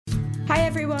Hi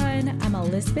everyone, I'm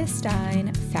Elizabeth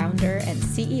Stein, founder and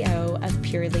CEO of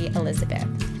Purely Elizabeth,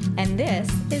 and this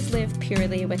is Live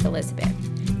Purely with Elizabeth,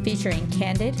 featuring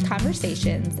candid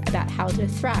conversations about how to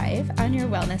thrive on your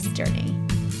wellness journey.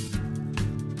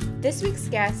 This week's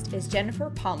guest is Jennifer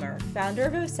Palmer, founder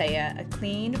of Osea, a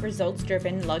clean,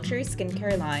 results-driven luxury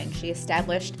skincare line she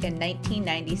established in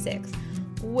 1996,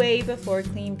 way before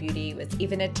clean beauty was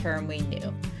even a term we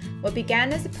knew. What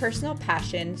began as a personal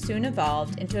passion soon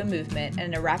evolved into a movement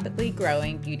and a rapidly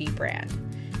growing beauty brand.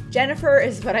 Jennifer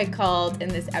is what I called in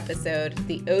this episode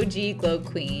the OG Glow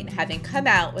Queen, having come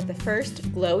out with the first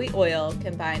glowy oil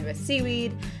combined with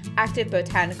seaweed, active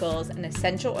botanicals, and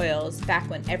essential oils back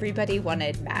when everybody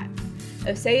wanted matte.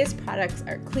 Osea's products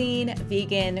are clean,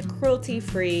 vegan,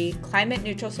 cruelty-free,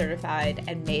 climate-neutral certified,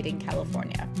 and made in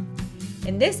California.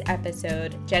 In this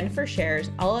episode, Jennifer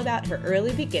shares all about her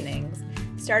early beginnings,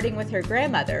 starting with her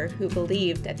grandmother who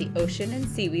believed that the ocean and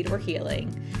seaweed were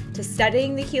healing, to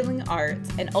studying the healing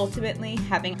arts and ultimately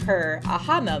having her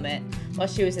aha moment while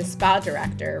she was a spa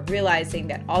director, realizing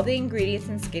that all the ingredients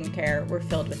in skincare were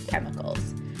filled with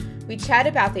chemicals. We chat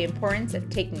about the importance of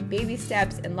taking baby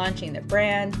steps and launching the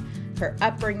brand, her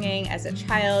upbringing as a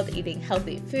child eating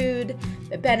healthy food,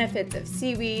 the benefits of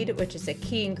seaweed, which is a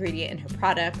key ingredient in her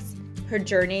products, her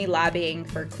journey lobbying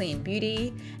for clean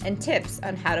beauty, and tips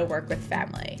on how to work with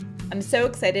family. I'm so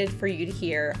excited for you to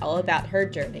hear all about her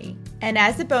journey. And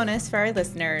as a bonus for our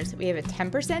listeners, we have a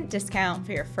 10% discount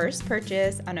for your first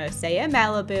purchase on Osea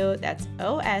Malibu. That's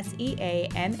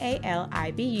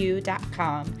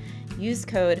OSEAMALIBU.com. Use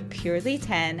code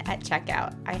PURELY10 at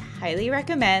checkout. I highly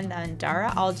recommend the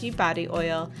Andara Algae Body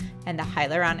Oil and the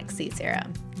Hyaluronic Sea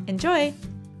Serum. Enjoy!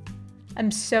 I'm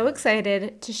so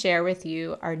excited to share with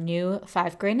you our new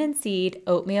 5-grain and seed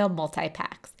oatmeal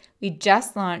multi-packs. We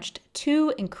just launched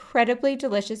 2 incredibly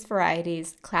delicious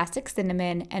varieties, classic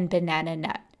cinnamon and banana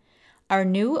nut. Our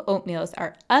new oatmeals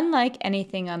are unlike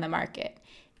anything on the market,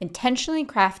 intentionally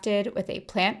crafted with a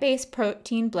plant-based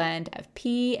protein blend of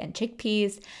pea and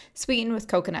chickpeas, sweetened with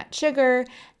coconut sugar,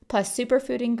 plus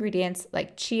superfood ingredients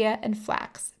like chia and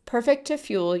flax, perfect to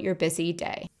fuel your busy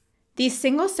day. These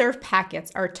single-serve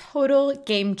packets are total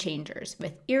game changers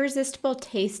with irresistible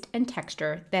taste and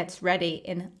texture that's ready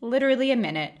in literally a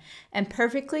minute and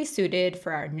perfectly suited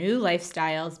for our new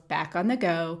lifestyles back on the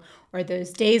go or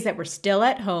those days that we're still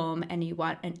at home and you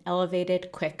want an elevated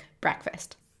quick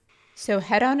breakfast. So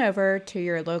head on over to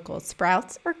your local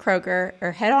Sprouts or Kroger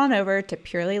or head on over to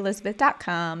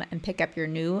purelyelizabeth.com and pick up your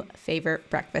new favorite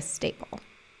breakfast staple.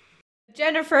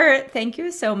 Jennifer, thank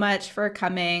you so much for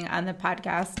coming on the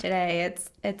podcast today.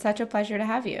 It's such a pleasure to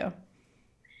have you.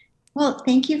 Well,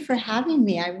 thank you for having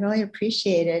me. I really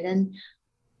appreciate it. And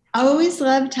I always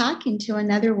love talking to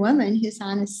another woman who's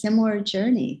on a similar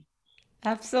journey.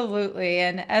 Absolutely.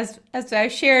 And as I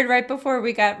shared right before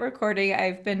we got recording,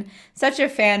 I've been such a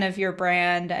fan of your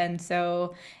brand and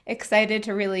so excited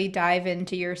to really dive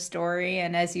into your story.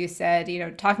 And as you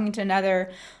said, talking to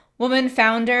another woman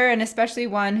founder, and especially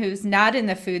one who's not in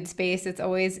the food space, it's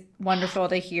always wonderful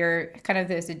to hear kind of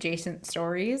those adjacent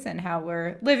stories and how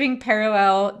we're living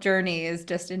parallel journeys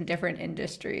just in different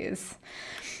industries.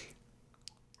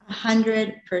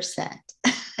 100%.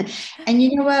 And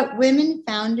you know what? Women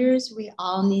founders, we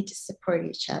all need to support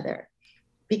each other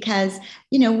because,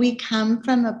 we come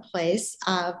from a place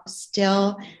of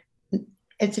still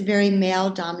it's a very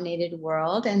male-dominated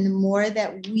world. And the more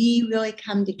that we really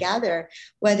come together,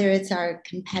 whether it's our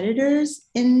competitors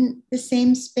in the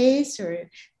same space or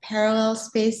parallel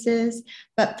spaces,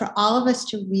 but for all of us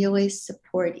to really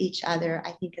support each other,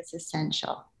 I think is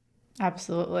essential.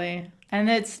 Absolutely. And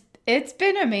it's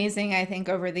been amazing, I think,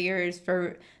 over the years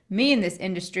for me in this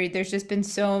industry. There's just been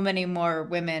so many more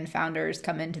women founders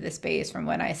come into the space from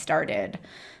when I started.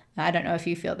 I don't know if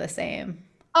you feel the same.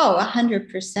 Oh,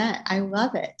 100%. I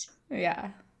love it. Yeah.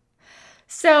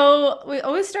 So we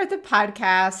always start the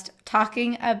podcast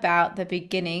talking about the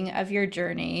beginning of your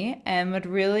journey and would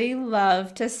really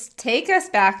love to take us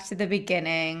back to the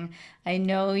beginning. I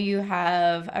know you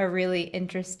have a really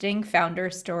interesting founder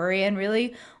story and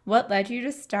really what led you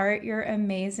to start your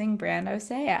amazing brand,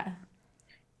 Osea.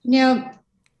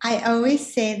 I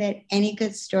always say that any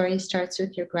good story starts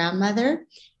with your grandmother.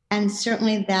 And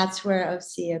certainly that's where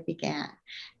Osea began.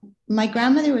 My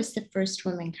grandmother was the first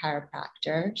woman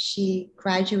chiropractor. She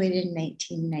graduated in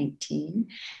 1919.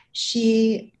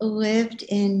 She lived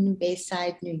in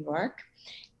Bayside, New York.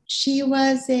 She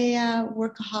was a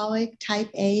workaholic type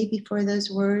A before those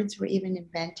words were even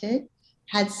invented,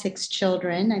 had 6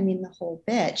 children. I mean, the whole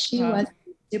bit. She was a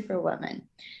superwoman,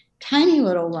 tiny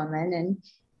little woman and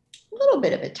a little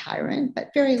bit of a tyrant,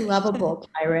 but very lovable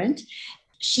tyrant.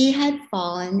 she had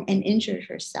fallen and injured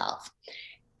herself.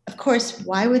 Of course,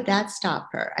 why would that stop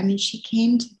her? I mean, she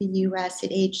came to the US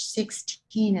at age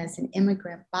 16 as an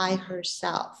immigrant by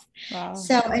herself. Wow.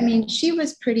 So, I mean, she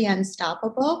was pretty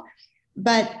unstoppable,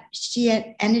 but she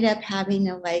had ended up having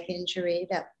a leg injury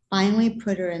that finally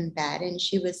put her in bed, and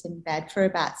she was in bed for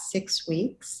about 6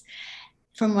 weeks.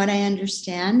 From what I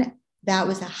understand, that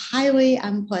was a highly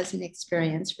unpleasant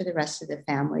experience for the rest of the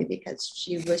family because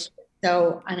she was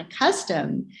so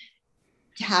unaccustomed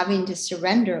to having to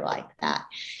surrender like that.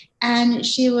 And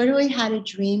she literally had a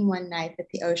dream one night that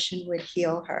the ocean would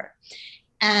heal her.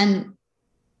 And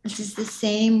this is the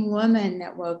same woman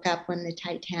that woke up when the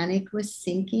Titanic was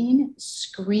sinking,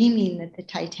 screaming that the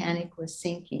Titanic was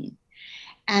sinking.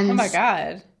 Oh And my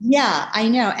God. yeah, I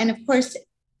know. And of course,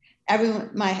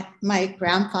 everyone, my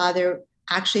grandfather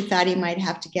actually thought he might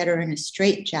have to get her in a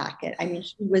straitjacket. I mean,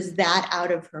 she was that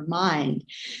out of her mind.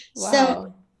 So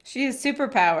Wow. She has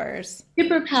superpowers.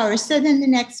 superpower. So then the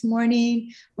next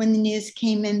morning, when the news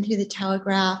came in through the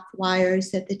telegraph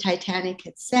wires that the Titanic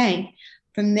had sank,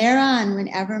 from there on,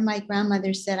 whenever my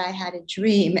grandmother said I had a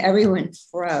dream, everyone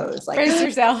froze like, Brace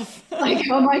yourself. like,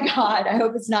 oh my God, I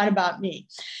hope it's not about me.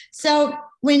 So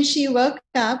when she woke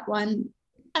up one,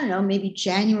 I don't know, maybe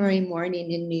January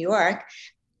morning in New York,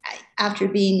 after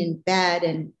being in bed,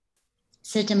 and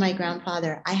said to my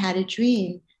grandfather, I had a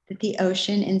dream that the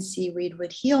ocean and seaweed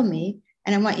would heal me.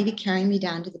 And I want you to carry me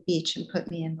down to the beach and put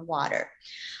me in the water.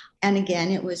 And again,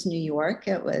 it was New York.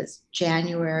 It was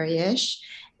January-ish.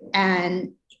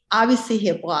 And obviously he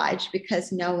obliged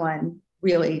because no one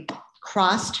really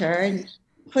crossed her, and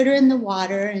put her in the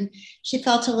water, and she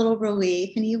felt a little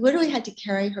relief. And he literally had to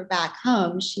carry her back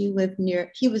home. She lived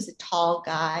near, he was a tall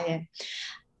guy, and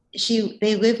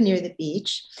they lived near the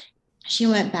beach. She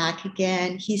went back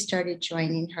again. He started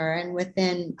joining her, and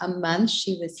within a month,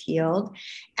 she was healed.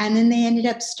 And then they ended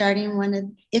up starting one of,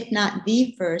 if not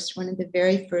the first, one of the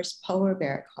very first polar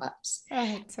bear clubs.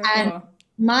 Oh, it's so And cool.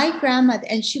 my grandmother,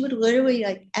 and she would literally,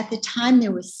 like, at the time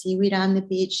there was seaweed on the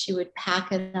beach, she would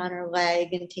pack it on her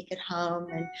leg and take it home,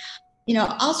 and,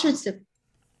 all sorts of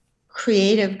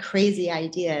creative, crazy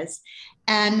ideas.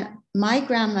 And my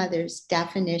grandmother's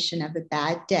definition of a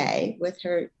bad day with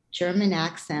her German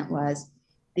accent was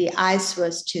the ice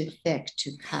was too thick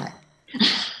to cut.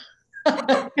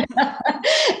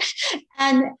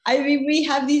 And I mean, we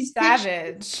have these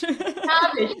Savage. savage.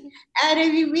 And I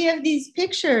mean, we have these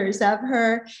pictures of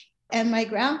her and my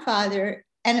grandfather,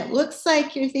 and it looks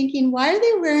like you're thinking, why are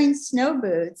they wearing snow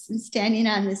boots and standing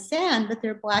on the sand? But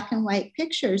they're black and white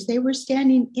pictures. They were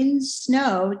standing in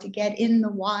snow to get in the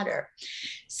water.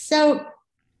 So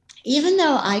even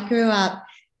though I grew up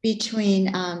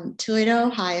between Toledo,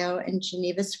 Ohio, and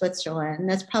Geneva, Switzerland,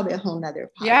 that's probably a whole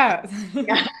nother podcast.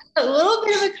 Yeah. A little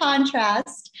bit of a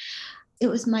contrast. It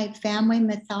was my family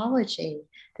mythology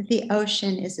that the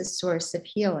ocean is a source of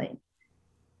healing,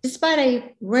 despite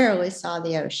I rarely saw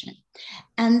the ocean.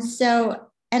 And so,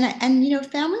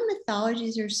 family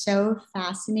mythologies are so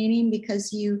fascinating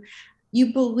because you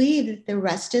believe that the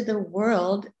rest of the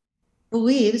world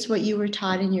believes what you were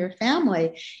taught in your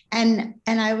family. And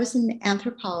I was an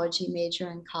anthropology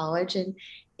major in college, and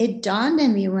it dawned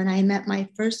on me when I met my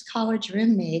first college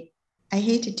roommate. I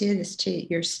hate to do this to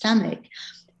your stomach,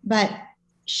 but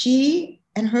she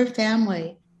and her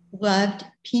family loved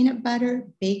peanut butter,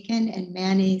 bacon, and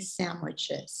mayonnaise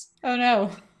sandwiches. Oh no.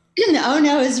 Oh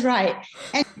no is right.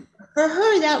 And for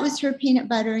her, that was her peanut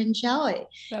butter and jelly.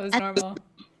 That was And, normal.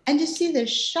 and to see the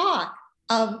shock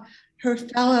of her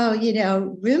fellow,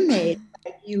 roommate,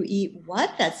 like, you eat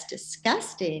what? That's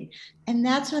disgusting. And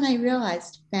that's when I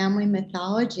realized family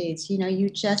mythologies, you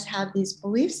just have these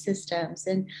belief systems.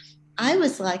 And I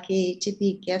was lucky to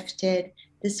be gifted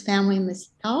this family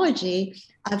mythology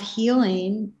of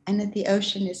healing, and that the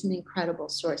ocean is an incredible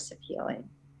source of healing.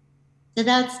 So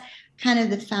that's kind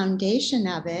of the foundation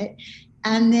of it.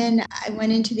 And then I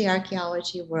went into the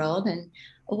archaeology world and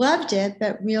loved it,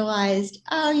 but realized,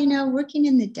 working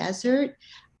in the desert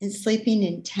and sleeping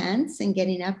in tents and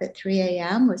getting up at 3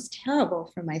 a.m. was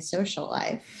terrible for my social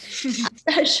life.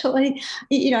 Especially,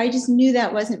 I just knew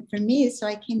that wasn't for me. So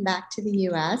I came back to the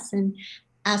US and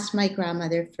asked my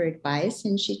grandmother for advice.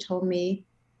 And she told me,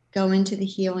 go into the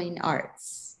healing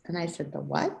arts. And I said, the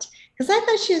what? Because I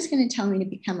thought she was going to tell me to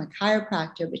become a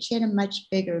chiropractor, but she had a much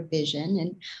bigger vision.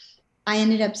 And I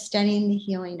ended up studying the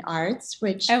healing arts,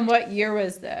 which. And what year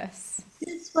was this?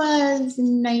 This was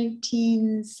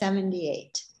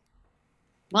 1978.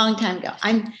 Long time ago.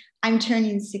 I'm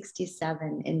turning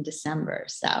 67 in December,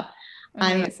 so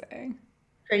amazing. I'm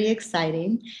pretty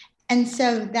exciting. And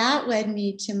so that led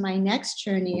me to my next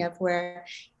journey of where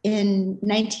in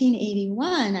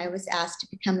 1981, I was asked to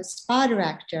become a spa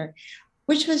director,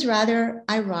 which was rather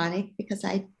ironic because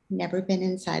I'd never been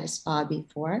inside a spa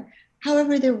before.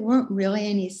 However, there weren't really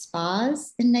any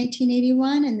spas in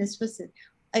 1981,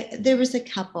 and there was a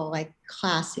couple like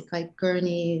classic, like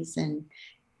Gurney's, and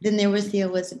then there was the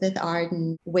Elizabeth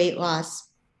Arden weight loss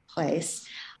place.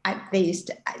 They used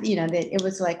to, it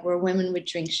was like where women would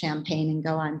drink champagne and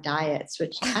go on diets,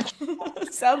 which actually,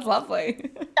 Sounds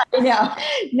lovely. you know,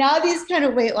 now these kind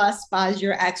of weight loss spas,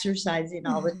 you're exercising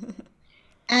all the.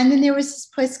 And then there was this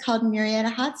place called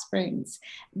Murrieta Hot Springs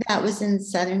that was in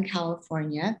Southern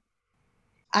California.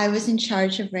 I was in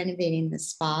charge of renovating the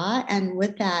spa, and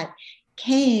with that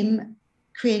came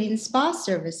creating spa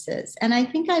services. And I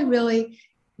think I really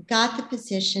got the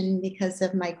position because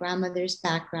of my grandmother's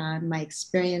background, my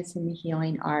experience in the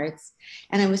healing arts,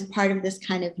 and I was part of this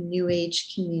kind of new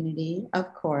age community,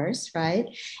 of course, right?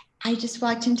 I just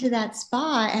walked into that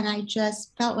spa and I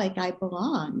just felt like I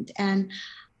belonged. And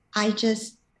I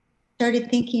just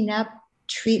started thinking up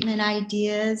treatment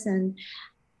ideas, and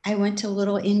I went to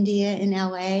Little India in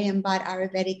LA and bought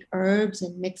Ayurvedic herbs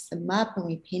and mixed them up, and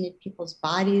we painted people's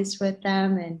bodies with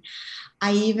them. And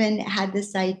I even had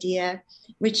this idea,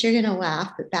 which you're going to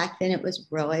laugh, but back then it was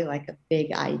really like a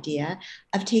big idea,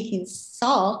 of taking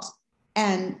salt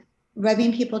and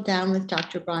rubbing people down with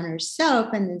Dr. Bronner's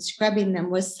soap and then scrubbing them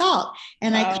with salt.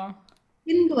 And I called it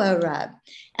Skin Glow Rub.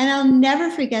 And I'll never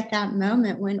forget that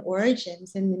moment when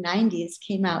Origins in the 90s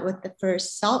came out with the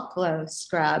first Salt Glow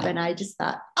scrub. And I just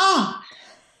thought, oh,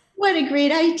 what a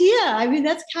great idea. I mean,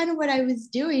 that's kind of what I was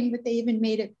doing, but they even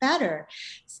made it better.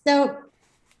 So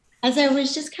as I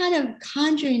was just kind of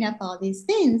conjuring up all these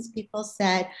things, people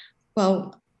said,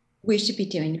 well, we should be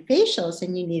doing facials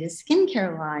and you need a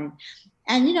skincare line.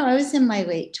 And, I was in my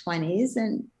late 20s,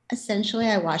 and essentially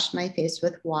I washed my face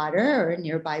with water or a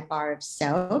nearby bar of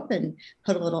soap and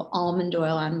put a little almond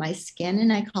oil on my skin,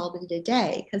 and I called it a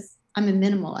day because I'm a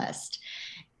minimalist.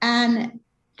 And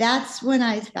that's when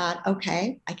I thought,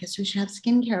 okay, I guess we should have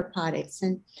skincare products.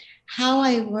 And how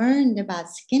I learned about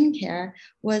skincare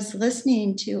was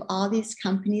listening to all these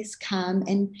companies come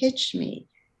and pitch me,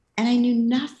 and I knew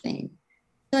nothing.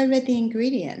 So I read the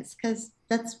ingredients because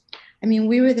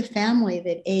we were the family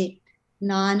that ate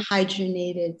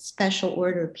non-hydrogenated special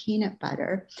order peanut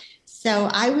butter. So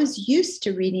I was used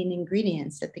to reading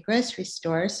ingredients at the grocery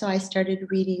store. So I started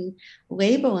reading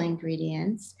label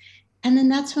ingredients. And then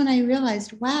that's when I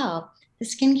realized, wow, the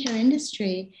skincare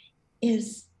industry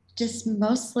is just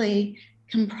mostly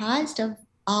comprised of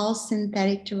all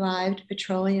synthetic derived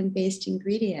petroleum-based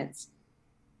ingredients.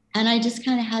 And I just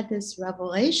kind of had this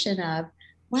revelation of,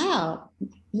 wow,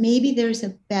 maybe there's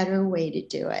a better way to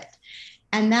do it.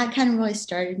 And that kind of really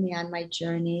started me on my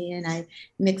journey. And I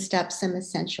mixed up some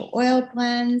essential oil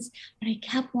blends, but I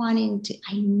kept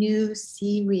I knew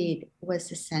seaweed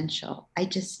was essential. I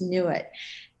just knew it.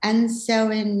 And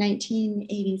so in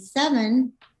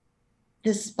 1987,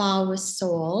 the spa was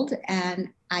sold and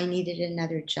I needed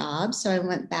another job. So I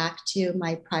went back to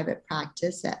my private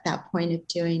practice at that point of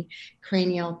doing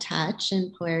cranial touch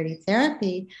and polarity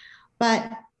therapy.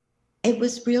 But it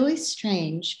was really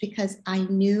strange because I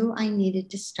knew I needed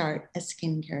to start a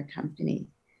skincare company.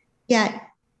 Yet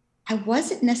I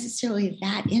wasn't necessarily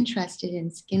that interested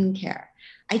in skincare.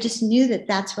 I just knew that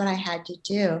that's what I had to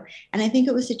do. And I think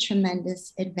it was a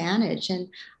tremendous advantage. And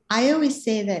I always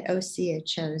say that OSEA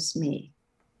chose me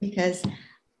because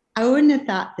I wouldn't have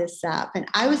thought this up. And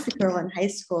I was the girl in high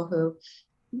school who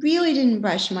really didn't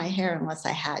brush my hair unless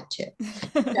I had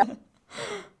to.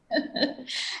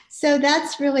 So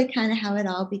that's really kind of how it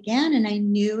all began. And I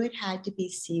knew it had to be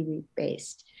seaweed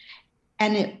based.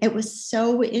 And it was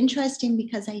so interesting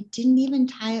because I didn't even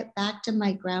tie it back to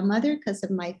my grandmother because of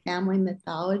my family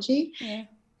mythology. Yeah.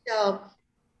 So,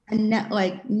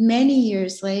 like many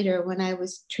years later, when I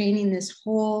was training this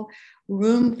whole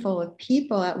room full of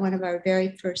people at one of our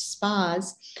very first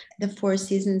spas, the Four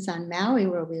Seasons on Maui,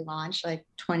 where we launched like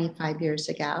 25 years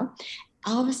ago,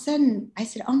 all of a sudden I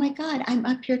said, oh my God, I'm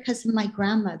up here because of my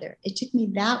grandmother. It took me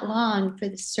that long for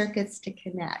the circuits to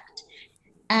connect.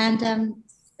 And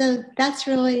so that's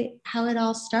really how it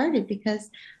all started,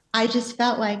 because I just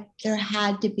felt like there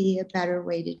had to be a better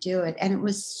way to do it. And it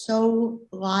was so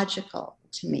logical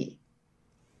to me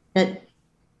that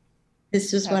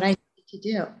this was what I needed to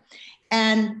do.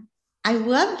 And I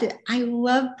loved it. I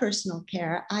love personal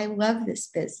care. I love this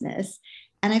business.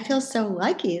 And I feel so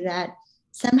lucky that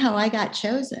somehow I got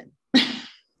chosen.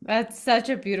 That's such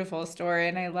a beautiful story,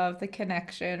 and I love the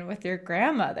connection with your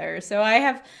grandmother. So I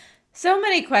have so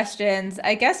many questions.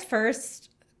 I guess first,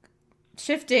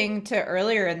 shifting to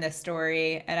earlier in this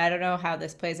story, and I don't know how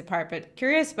this plays a part, but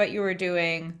curious what you were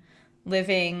doing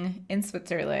living in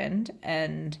Switzerland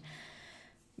and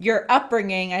your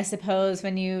upbringing, I suppose,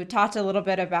 when you talked a little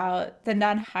bit about the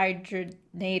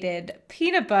non-hydrogenated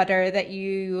peanut butter that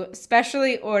you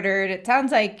specially ordered. It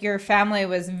sounds like your family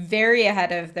was very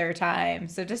ahead of their time.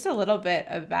 So just a little bit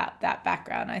about that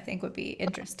background, I think would be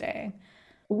interesting.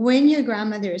 When your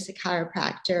grandmother is a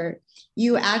chiropractor,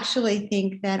 you actually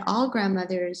think that all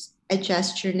grandmothers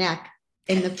adjust your neck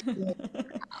in the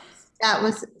that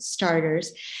was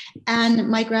starters. And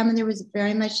my grandmother was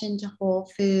very much into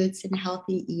whole foods and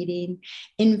healthy eating.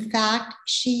 In fact,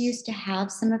 she used to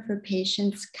have some of her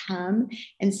patients come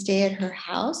and stay at her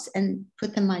house and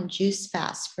put them on juice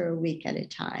fast for a week at a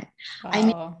time. I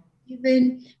mean, Wow.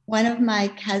 even one of my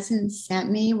cousins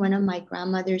sent me one of my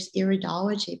grandmother's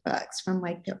iridology books from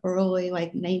like the early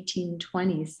like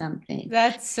 1920s something.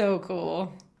 That's so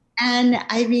cool. And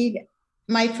I read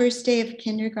my first day of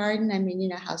kindergarten. I mean, you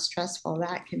know how stressful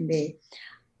that can be.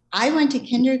 I went to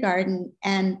kindergarten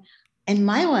and in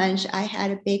my lunch, I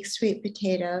had a baked sweet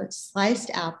potato, sliced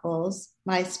apples,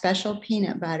 my special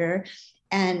peanut butter,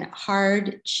 and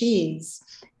hard cheese.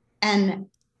 And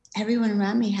everyone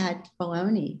around me had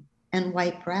bologna and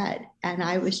white bread. And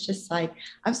I was just like,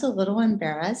 I was a little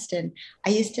embarrassed. And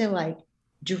I used to like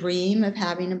dream of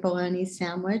having a bologna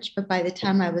sandwich. But by the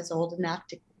time I was old enough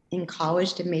to in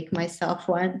college to make myself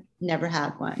one, never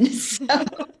had one. So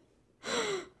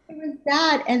it was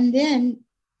that. And then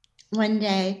one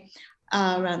day,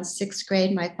 around sixth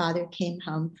grade, my father came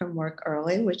home from work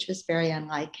early, which was very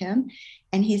unlike him.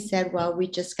 And he said, well, we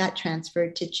just got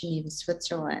transferred to Geneva,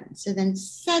 Switzerland. So then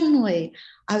suddenly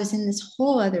I was in this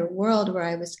whole other world where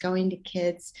I was going to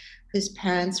kids whose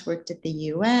parents worked at the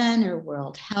UN or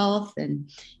World Health.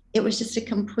 And it was just a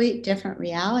complete different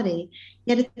reality.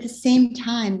 Yet at the same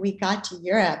time, we got to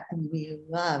Europe and we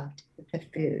loved the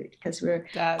food because we're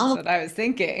That's all what I was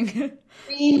thinking.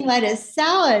 green lettuce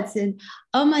salads. And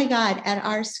oh my God, at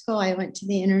our school, I went to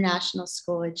the International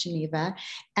School at Geneva.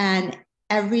 And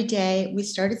every day we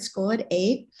started school at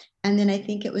 8. And then I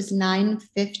think it was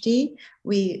 9:50.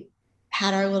 We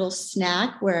had our little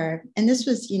snack where, and this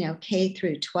was, you know, K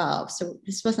through 12. So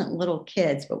this wasn't little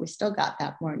kids, but we still got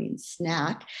that morning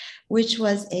snack, which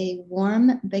was a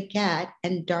warm baguette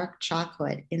and dark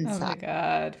chocolate Oh my inside.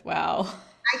 God. Wow.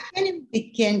 I can't even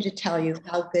begin to tell you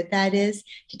how good that is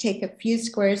to take a few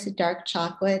squares of dark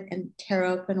chocolate and tear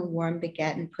open a warm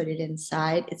baguette and put it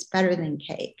inside. It's better than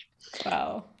cake.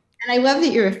 Wow. And I love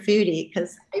that you're a foodie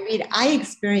because I mean, I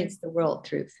experience the world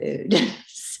through food.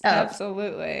 So that's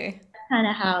Absolutely. kind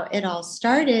of how it all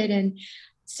started. And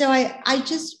so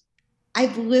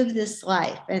I've lived this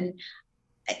life and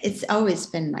it's always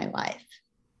been my life.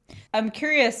 I'm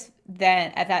curious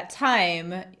then at that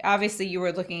time, obviously you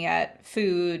were looking at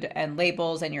food and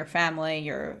labels and your family,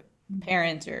 your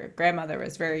parents, your grandmother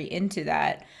was very into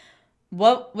that.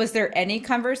 What was there any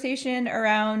conversation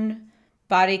around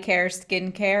body care,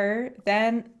 skin care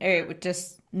then? Or it was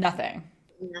just nothing.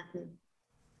 Nothing.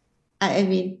 I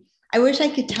mean, I wish I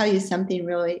could tell you something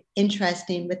really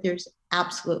interesting, but there's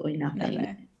absolutely nothing.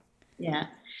 Nothing. Yeah.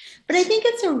 But I think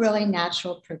it's a really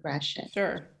natural progression.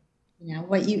 Sure. You know,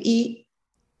 what you eat,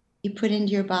 you put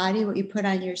into your body, what you put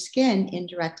on your skin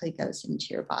indirectly goes into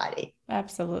your body.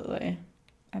 Absolutely.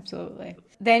 Absolutely.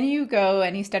 Then you go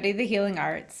and you study the healing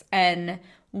arts. And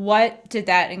what did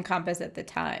that encompass at the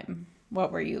time?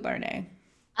 What were you learning?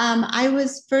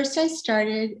 I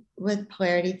started with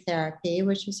polarity therapy,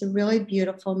 which was a really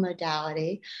beautiful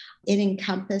modality. It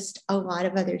encompassed a lot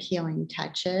of other healing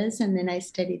touches. And then I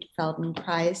studied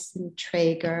Feldenkrais and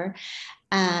Traeger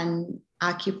and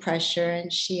acupressure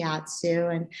and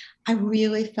shiatsu. And I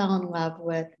really fell in love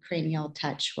with cranial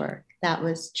touch work. That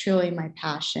was truly my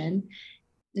passion.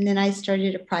 And then I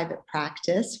started a private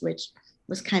practice, which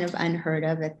was kind of unheard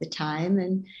of at the time.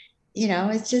 And, you know,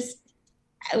 it's just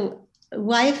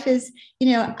life is,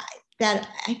 you know, that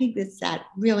I think it's that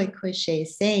really cliche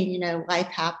saying, you know, life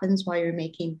happens while you're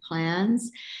making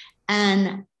plans.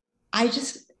 And I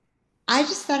just, I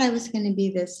just thought I was going to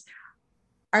be this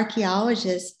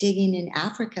archaeologist digging in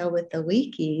Africa with the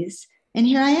leakies. And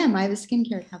here I am, I have a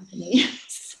skincare company.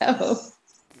 So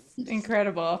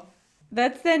Incredible.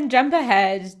 Let's then jump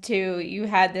ahead to you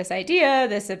had this idea,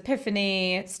 this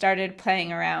epiphany, started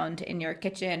playing around in your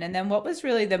kitchen. And then what was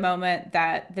really the moment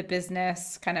that the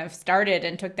business kind of started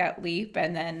and took that leap?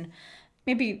 And then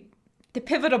maybe the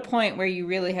pivotal point where you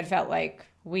really had felt like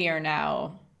we are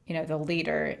now, you know, the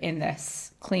leader in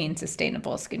this clean,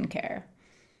 sustainable skincare.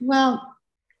 well,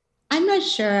 I'm not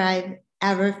sure I've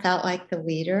ever felt like the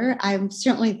leader. I'm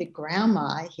certainly the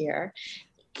grandma here.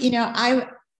 I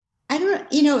don't,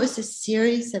 it was a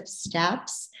series of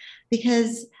steps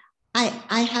because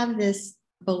I have this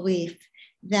belief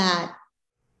that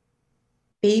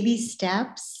baby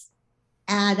steps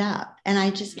add up. And I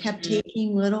just kept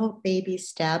taking little baby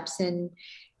steps. And,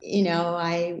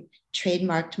 I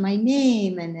trademarked my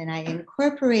name and then I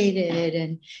incorporated it.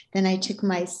 And then I took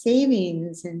my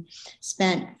savings and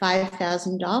spent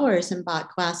 $5,000 and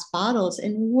bought glass bottles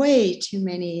and way too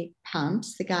many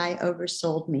pumps. The guy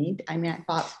oversold me. I mean, I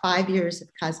bought 5 years of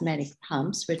cosmetic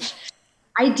pumps, which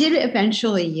I did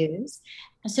eventually use.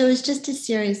 So it was just a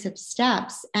series of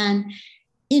steps. And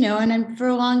for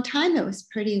a long time, it was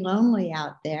pretty lonely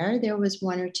out there. There was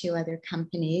one or two other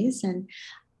companies, and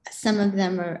some of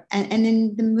them and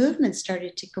then the movement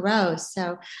started to grow.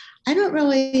 So I'm not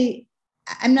really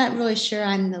sure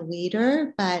I'm the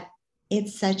leader, but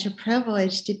it's such a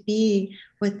privilege to be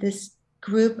with this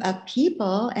group of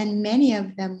people, and many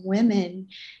of them women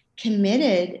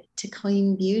committed to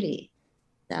clean beauty.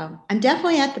 So I'm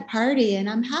definitely at the party and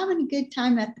I'm having a good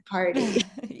time at the party.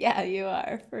 Yeah, you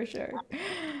are for sure.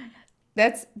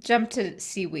 Let's jump to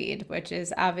seaweed, which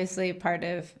is obviously part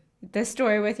of the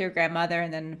story with your grandmother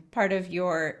and then part of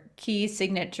your key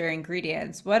signature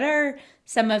ingredients. What are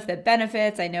some of the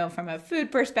benefits? I know from a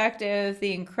food perspective,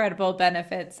 the incredible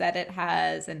benefits that it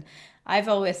has. And I've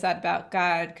always thought about,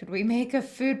 God, could we make a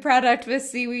food product with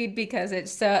seaweed because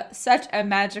it's such a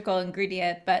magical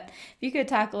ingredient? But if you could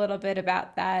talk a little bit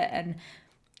about that and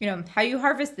how you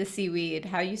harvest the seaweed,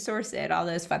 how you source it, all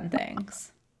those fun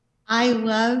things. I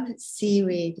love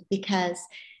seaweed because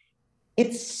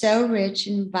it's so rich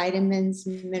in vitamins,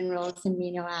 minerals,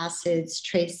 amino acids,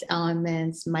 trace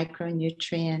elements,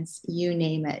 micronutrients, you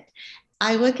name it.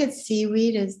 I look at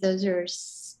seaweed as those are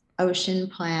ocean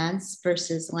plants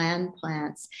versus land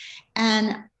plants.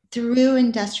 And through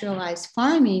industrialized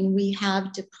farming, we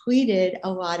have depleted a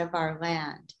lot of our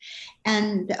land.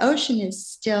 And the ocean is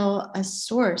still a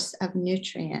source of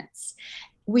nutrients.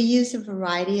 We use a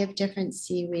variety of different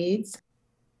seaweeds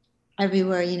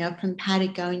everywhere, from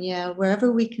Patagonia,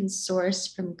 wherever we can source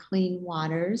from clean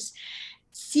waters.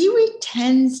 Seaweed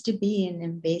tends to be an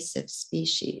invasive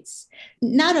species.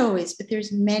 Not always, but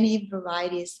there's many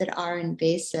varieties that are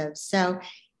invasive. So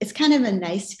it's kind of a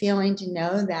nice feeling to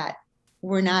know that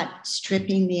we're not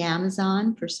stripping the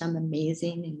Amazon for some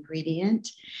amazing ingredient.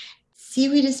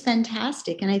 Seaweed is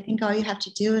fantastic. And I think all you have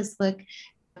to do is look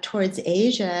towards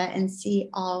Asia and see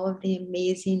all of the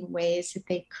amazing ways that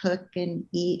they cook and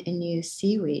eat and use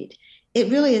seaweed.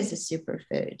 It really is a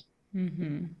superfood.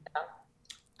 Mm-hmm.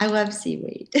 I love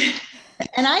seaweed.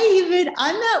 And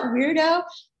I'm that weirdo.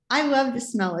 I love the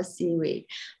smell of seaweed.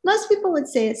 Most people would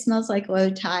say it smells like low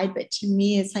tide, but to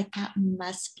me, it's like that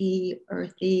musky,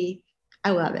 earthy.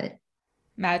 I love it.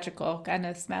 Magical kind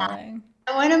of smelling.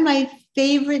 One of my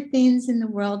favorite things in the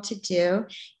world to do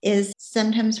is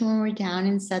sometimes when we're down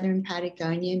in southern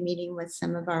Patagonia meeting with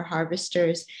some of our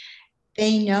harvesters,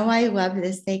 they know I love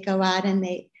this. They go out and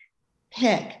they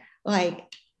pick, like,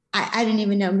 I didn't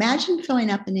even know. Imagine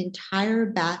filling up an entire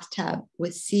bathtub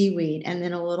with seaweed and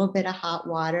then a little bit of hot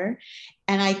water.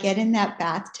 And I get in that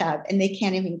bathtub and they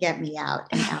can't even get me out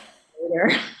an hour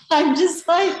later. I'm just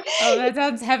like, oh, that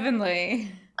sounds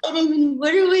heavenly. I mean,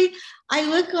 literally, I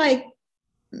look like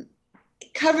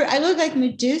I look like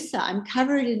Medusa. I'm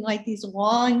covered in like these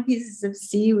long pieces of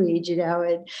seaweed,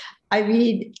 and I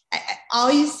mean, all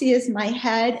you see is my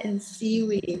head and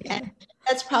seaweed. And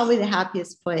that's probably the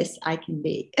happiest place I can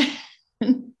be.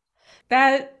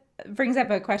 That brings up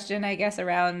a question, I guess,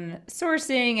 around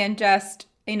sourcing and just,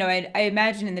 I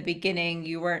imagine in the beginning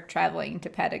you weren't traveling to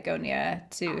Patagonia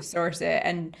to source it.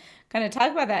 And kind of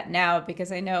talk about that now,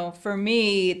 because I know for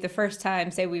me, the first time,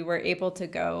 say, we were able to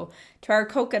go to our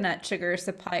coconut sugar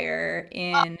supplier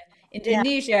in Yeah.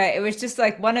 Indonesia, it was just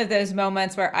like one of those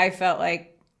moments where I felt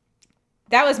like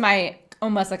that was my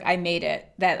almost like I made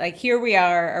it. That like here we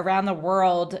are around the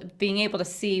world being able to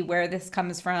see where this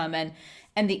comes from and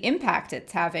the impact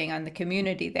it's having on the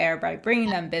community there by bringing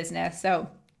them business. So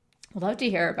I'd love to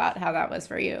hear about how that was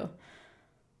for you.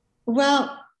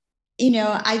 Well,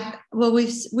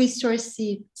 we source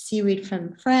seaweed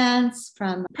from France,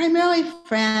 from primarily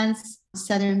France,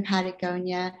 southern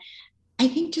Patagonia. I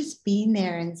think just being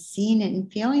there and seeing it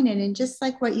and feeling it, and just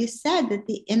like what you said, that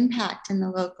the impact in the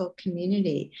local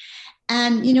community.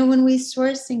 And, when we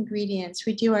source ingredients,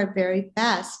 we do our very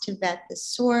best to vet the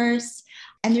source.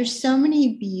 And there's so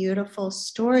many beautiful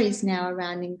stories now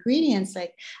around ingredients,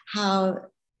 like how,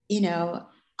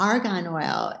 argan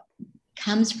oil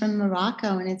comes from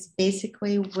Morocco and it's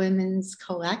basically women's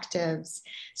collectives.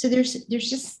 So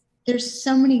there's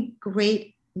so many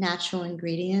great natural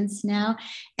ingredients now.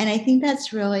 And I think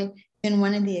that's really been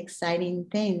one of the exciting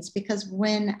things because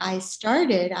when I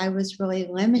started, I was really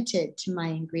limited to my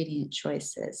ingredient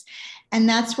choices. And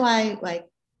that's why, like,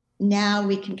 now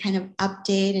we can kind of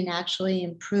update and actually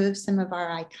improve some of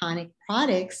our iconic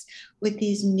products with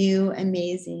these new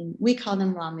amazing, we call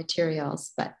them raw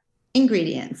materials, but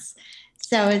ingredients.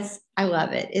 So I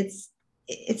love it.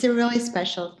 It's a really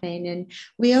special thing. And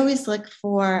we always look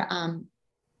for,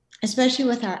 especially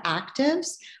with our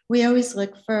actives, we always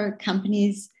look for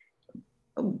companies,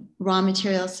 raw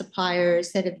material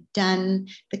suppliers that have done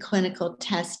the clinical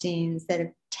testings, that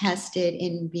have tested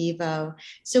in vivo.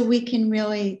 So we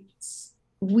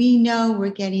know we're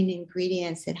getting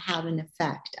ingredients that have an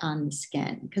effect on the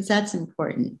skin because that's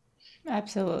important.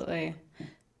 Absolutely.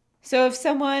 So if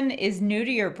someone is new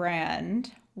to your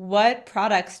brand, what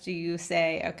products do you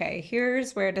say, okay,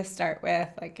 here's where to start with?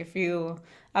 Like if you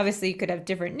obviously you could have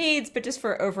different needs, but just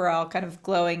for overall kind of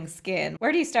glowing skin,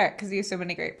 where do you start? Because you have so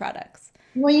many great products.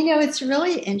 Well, it's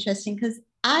really interesting because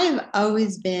I've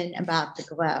always been about the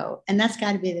glow, and that's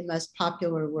got to be the most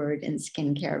popular word in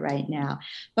skincare right now.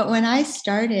 But when I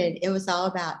started, it was all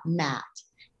about matte.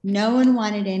 No one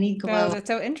wanted any Oh, glow that's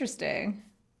so interesting.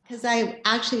 because I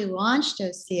actually launched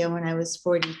Osea when I was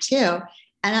 42.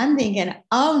 And I'm thinking,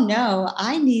 oh no,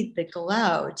 I need the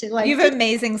glow to You like have just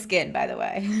amazing skin, by the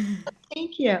way.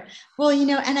 thank you. Well,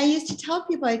 and I used to tell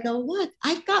people, I go, look,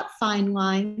 I've got fine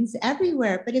lines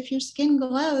everywhere, but if your skin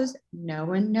glows, no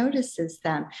one notices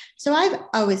them. So I've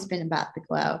always been about the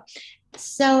glow.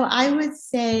 So I would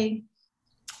say,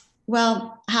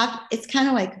 well, it's kind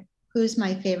of like who's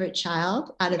my favorite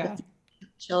child out of the Yeah.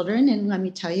 children. And let me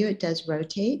tell you, it does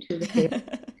rotate who the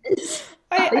favorite is.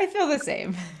 I feel the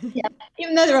same. Yeah,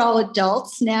 even though they're all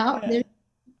adults now,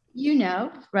 Yeah.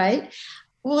 right?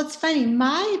 Well, it's funny.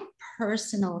 My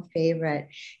personal favorite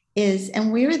is,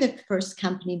 and we were the first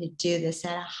company to do this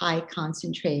at a high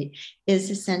concentrate, is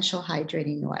essential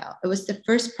hydrating oil. It was the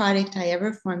first product I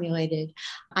ever formulated.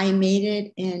 I made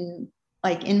it in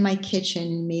my kitchen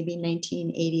in maybe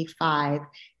 1985,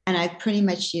 and I've pretty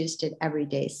much used it every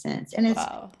day since. And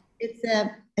Wow.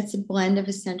 it's a blend of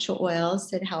essential oils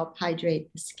that help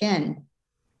hydrate the skin.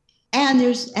 And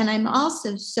I'm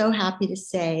also so happy to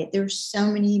say there's so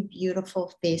many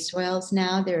beautiful face oils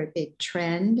now. They're a big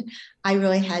trend. I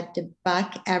really had to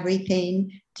buck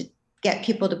everything to get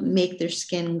people to make their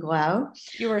skin glow.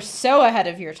 You were so ahead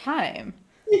of your time.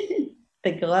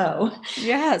 The glow.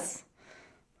 Yes.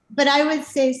 But I would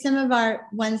say some of our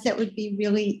ones that would be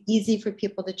really easy for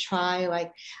people to try,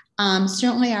 like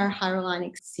certainly our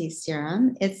hyaluronic sea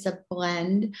serum. It's a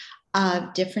blend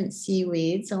of different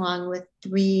seaweeds along with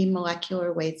 3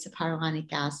 molecular weights of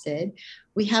hyaluronic acid.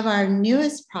 We have our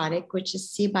newest product, which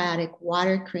is Seabiotic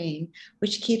Water Cream,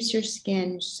 which keeps your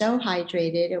skin so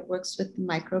hydrated. It works with the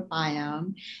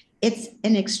microbiome. It's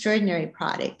an extraordinary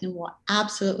product and will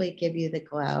absolutely give you the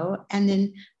glow. And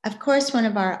then, of course, one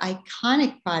of our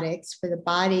iconic products for the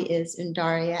body is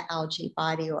Undaria Algae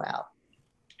Body Oil.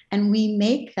 And we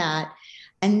make that.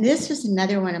 And this was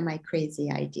another one of my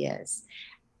crazy ideas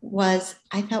was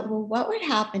I thought, well, what would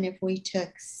happen if we took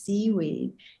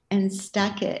seaweed and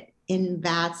stuck it in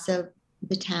vats of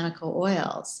botanical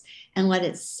oils and let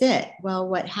it sit? Well,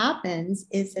 what happens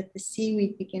is that the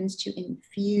seaweed begins to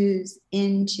infuse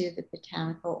into the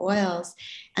botanical oils.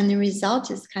 And the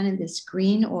result is kind of this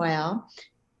green oil,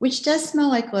 which does smell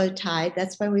like low tide.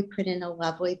 That's why we put in a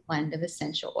lovely blend of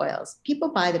essential oils. People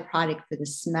buy the product for the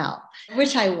smell,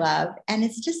 which I love. And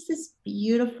it's just this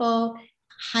beautiful,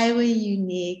 highly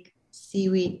unique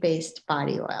seaweed-based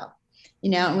body oil.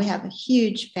 And we have a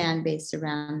huge fan base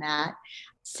around that.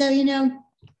 So,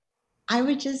 I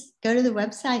would just go to the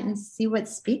website and see what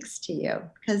speaks to you.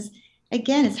 Because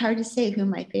again, it's hard to say who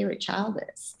my favorite child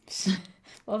is.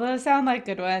 Well, those sound like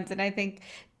good ones. And I think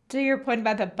to your point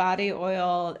about the body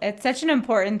oil, it's such an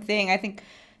important thing. I think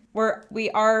we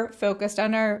are focused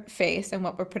on our face and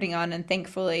what we're putting on, and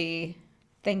thankfully,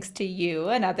 thanks to you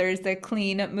and others, the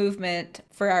clean movement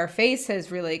for our face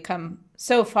has really come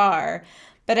so far.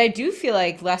 But I do feel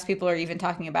like less people are even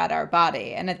talking about our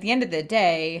body. And at the end of the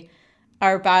day,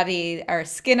 our body, our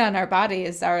skin on our body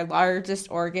is our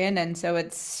largest organ. And so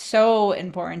it's so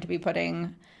important to be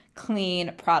putting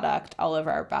clean product all over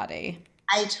our body.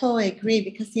 I totally agree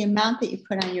because the amount that you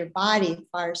put on your body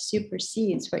far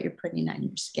supersedes what you're putting on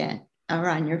your skin or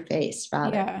on your face,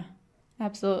 rather. Yeah,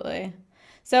 absolutely.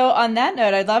 So, on that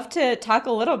note, I'd love to talk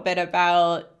a little bit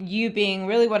about you being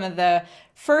really one of the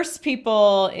first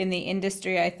people in the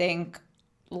industry, I think,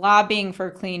 lobbying for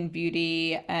clean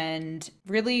beauty and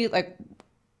really like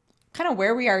kind of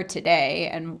where we are today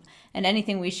and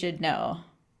anything we should know.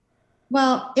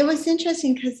 Well, it was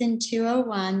interesting because in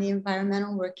 201, the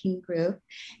Environmental Working Group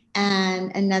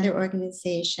and another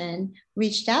organization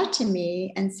reached out to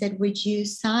me and said, would you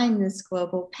sign this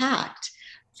global pact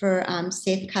for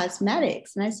safe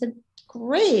cosmetics? And I said,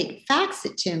 great, fax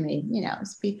it to me.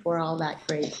 It's before all that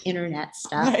great internet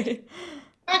stuff. Right.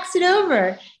 Fax it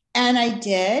over. And I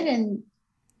did. And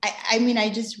I mean,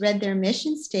 I just read their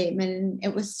mission statement and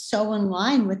it was so in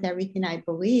line with everything I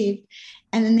believed.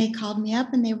 And then they called me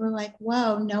up and they were like,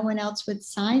 whoa, no one else would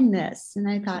sign this. And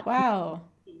I thought, Wow.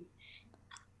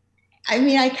 I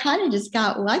mean, I kind of just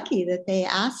got lucky that they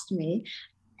asked me.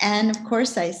 And of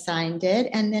course, I signed it.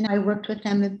 And then I worked with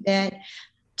them a bit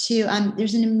to,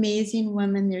 there's an amazing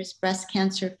woman, there's Breast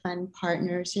Cancer Fund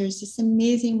Partners. There's this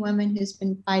amazing woman who's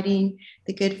been fighting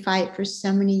the good fight for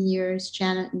so many years,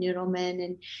 Janet Noodleman.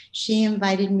 And she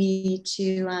invited me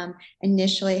to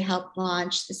initially help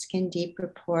launch the Skin Deep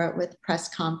report with press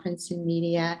conference and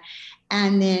media.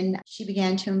 And then she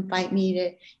began to invite me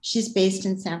to, she's based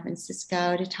in San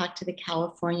Francisco, to talk to the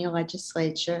California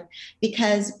legislature,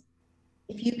 because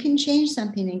if you can change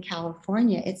something in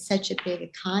California, it's such a big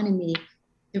economy,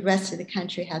 the rest of the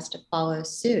country has to follow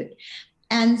suit.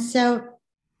 And so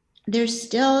there's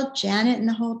still, Janet and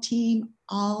the whole team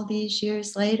all these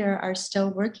years later are still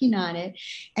working on it.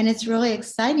 And it's really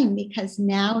exciting because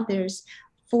now there's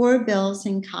 4 bills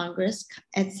in Congress.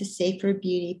 It's a safer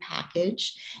beauty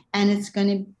package, and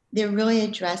they're really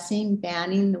addressing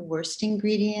banning the worst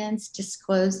ingredients,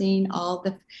 disclosing all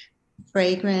the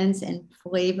fragrance and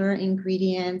flavor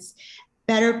ingredients,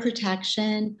 better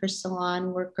protection for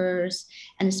salon workers,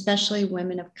 and especially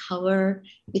women of color,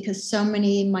 because so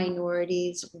many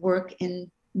minorities work in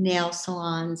nail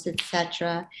salons,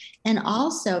 etc. And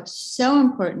also, so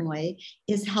importantly,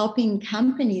 is helping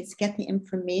companies get the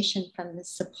information from the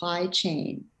supply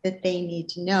chain that they need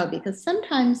to know, because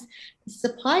sometimes the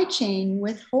supply chain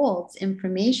withholds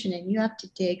information and you have to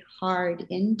dig hard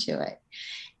into it.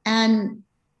 And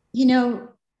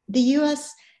the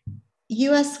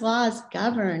US laws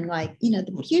govern, like,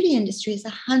 the beauty industry is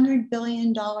 $100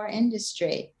 billion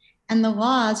industry, and the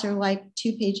laws are like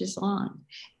 2 pages long,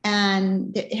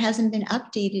 and it hasn't been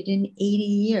updated in 80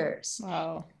 years.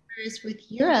 Wow. Whereas with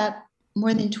Europe,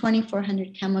 more than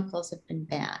 2,400 chemicals have been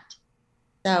banned.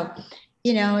 So,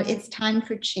 it's time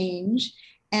for change,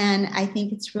 and I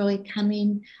think it's really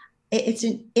coming. It's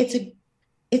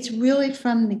really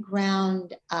from the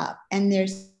ground up, and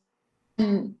there's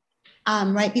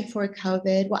right before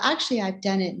COVID. Well, actually, I've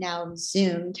done it now,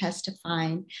 Zoom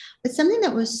testifying. But something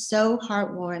that was so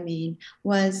heartwarming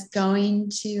was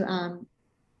going to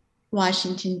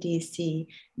Washington, D.C.,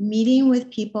 meeting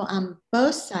with people on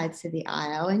both sides of the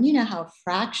aisle. And you know how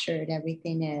fractured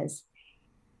everything is.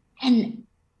 And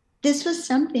this was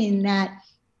something that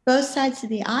both sides of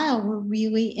the aisle were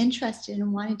really interested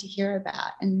and wanted to hear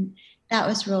about. And that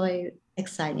was really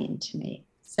exciting to me.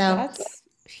 So, That's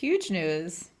huge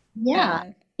news. yeah.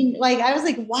 Yeah. Like I was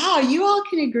like, wow, you all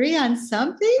can agree on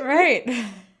something? Right.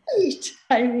 Great.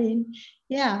 I mean,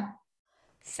 yeah.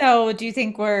 So, do you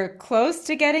think we're close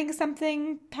to getting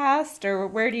something passed, or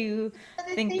where do you But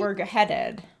think we're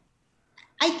headed?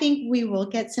 I think we will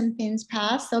get some things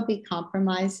passed. There'll be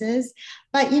compromises.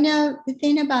 But the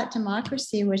thing about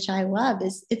democracy, which I love,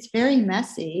 is it's very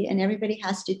messy and everybody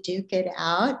has to duke it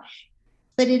out,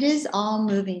 but it is all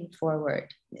moving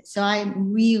forward. So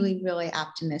I'm really, really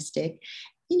optimistic.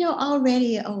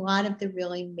 Already a lot of the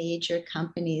really major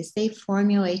companies, they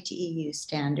formulate to EU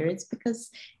standards because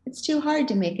it's too hard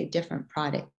to make a different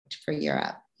product for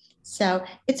Europe. So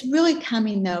it's really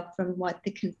coming though from what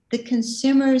the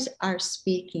consumers are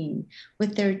speaking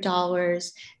with their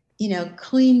dollars.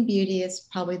 Clean beauty is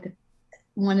probably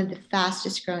one of the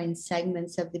fastest growing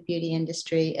segments of the beauty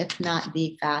industry, if not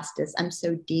the fastest. I'm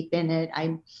so deep in it.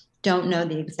 I don't know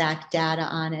the exact data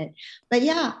on it. But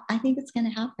yeah, I think it's going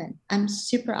to happen. I'm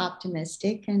super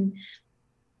optimistic, and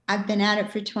I've been at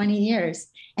it for 20 years.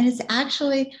 And it's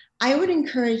actually, I would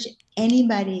encourage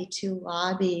anybody to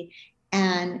lobby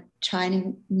and try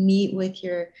to meet with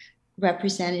your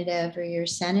representative or your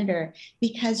senator,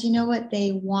 because you know what?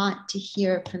 They want to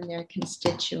hear from their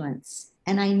constituents.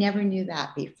 And I never knew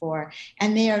that before.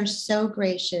 And they are so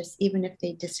gracious, even if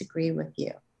they disagree with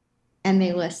you, and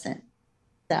they listen.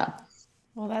 So,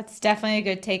 Well, that's definitely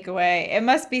a good takeaway. It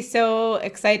must be so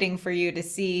exciting for you to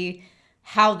see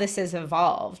how this has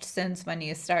evolved since when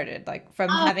you started, like from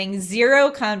oh, having zero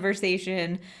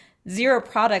conversation, zero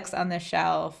products on the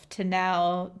shelf to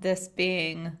now this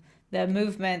being the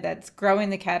movement that's growing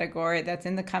the category, that's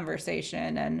in the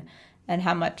conversation, and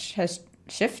how much has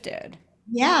shifted.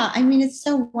 yeah. I mean, it's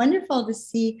so wonderful to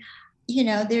see.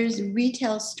 there's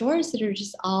retail stores that are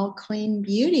just all clean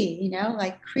beauty,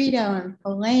 like Credo and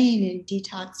Faline and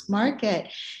Detox Market.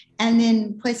 And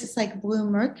then places like Blue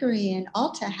Mercury and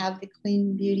Ulta have the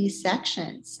clean beauty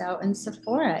section. So, and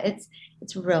Sephora, it's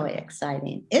really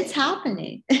exciting. It's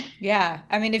happening. Yeah.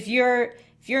 I mean, if you're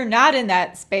not in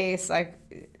that space, like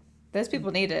those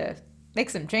people need to make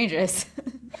some changes.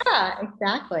 Yeah,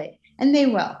 exactly. And they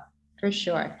will, for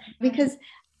sure. Because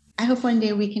I hope one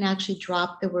day we can actually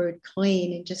drop the word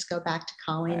clean and just go back to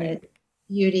calling Right. it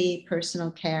beauty,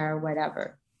 personal care,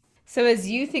 whatever. So as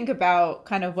you think about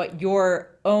kind of what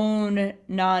your own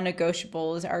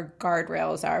non-negotiables or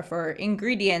guardrails are for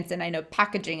ingredients, and I know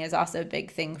packaging is also a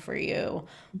big thing for you,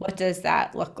 what does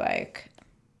that look like?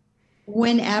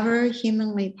 Whenever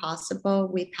humanly possible,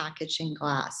 we package in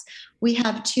glass. We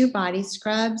have two body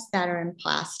scrubs that are in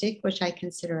plastic, which I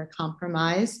consider a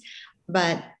compromise,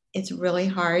 but it's really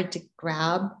hard to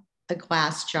grab a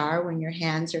glass jar when your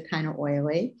hands are kind of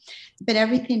oily. But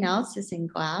everything else is in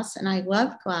glass. And I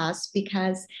love glass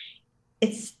because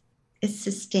it's it's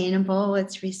sustainable,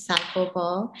 it's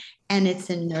recyclable, and it's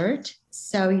inert.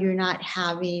 So you're not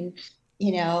having,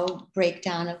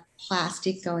 breakdown of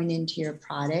plastic going into your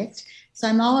product. So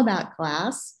I'm all about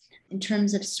glass. In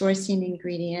terms of sourcing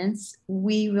ingredients,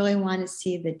 we really want to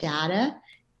see the data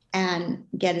and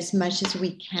get as much as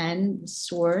we can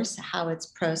source how it's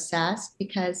processed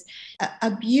because a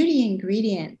beauty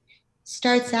ingredient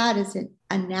starts out as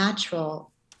a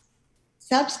natural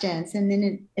substance and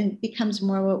then it becomes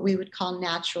more what we would call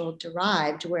natural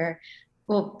derived where,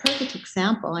 well, perfect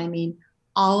example, I mean,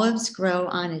 olives grow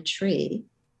on a tree,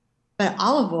 but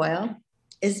olive oil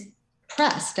is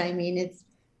pressed. I mean, it's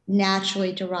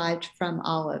naturally derived from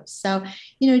olives. So,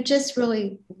 just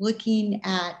really looking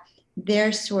at their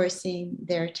sourcing,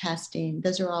 their testing,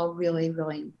 those are all really,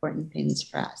 really important things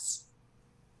for us.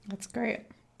 That's great.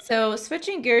 So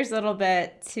switching gears a little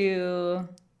bit to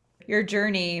your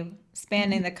journey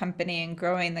spanning the company and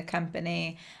growing the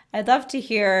company, I'd love to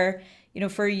hear,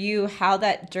 for you, how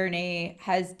that journey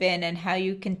has been and how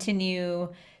you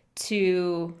continue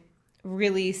to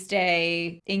really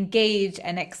stay engaged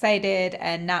and excited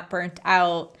and not burnt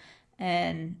out.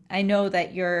 And I know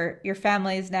that your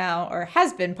family is now or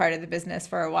has been part of the business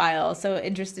for a while. So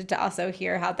interested to also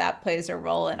hear how that plays a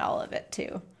role in all of it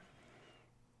too.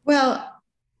 Well,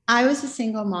 I was a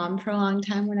single mom for a long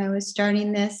time when I was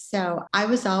starting this. So I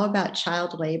was all about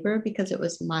child labor because it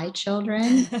was my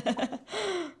children.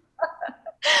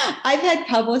 I've had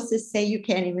publicists say you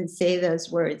can't even say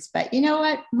those words, but you know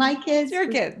what? My It's kids your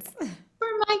kids.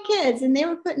 were my kids, and they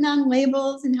were putting on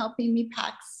labels and helping me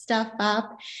pack stuff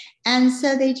up. And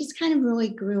so they just kind of really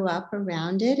grew up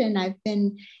around it.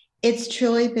 And it's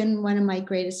truly been one of my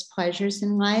greatest pleasures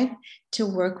in life to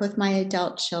work with my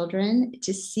adult children,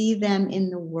 to see them in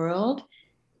the world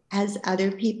as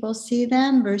other people see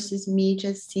them versus me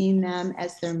just seeing them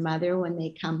as their mother when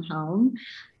they come home.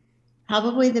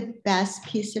 Probably the best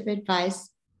piece of advice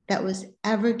that was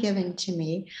ever given to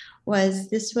me was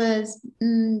this was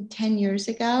 10 years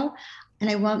ago. And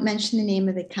I won't mention the name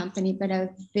of the company, but a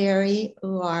very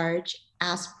large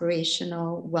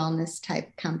aspirational wellness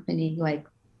type company, like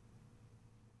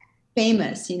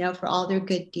famous, for all their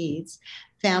good deeds,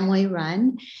 family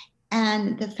run.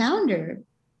 And the founder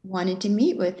wanted to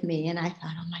meet with me. And I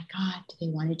thought, oh my God, do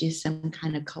they want to do some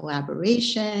kind of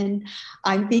collaboration?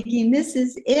 I'm thinking, this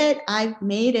is it. I've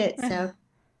made it. So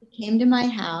he came to my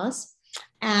house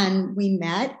and we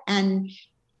met and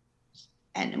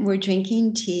we're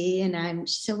drinking tea. And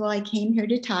she said, well, I came here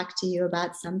to talk to you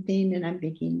about something. And I'm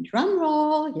thinking, drum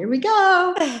roll, here we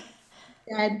go.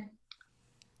 Said,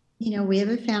 we have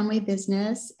a family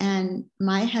business, and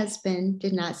my husband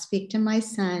did not speak to my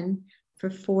son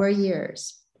for 4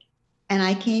 years. And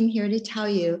I came here to tell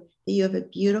you that you have a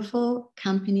beautiful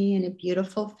company and a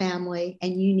beautiful family,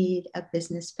 and you need a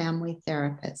business family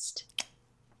therapist.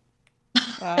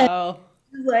 Wow.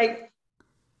 Like,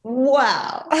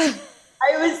 wow.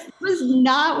 I was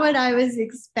not what I was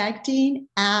expecting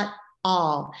at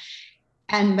all.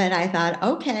 But I thought,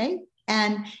 okay.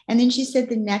 And then she said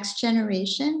the next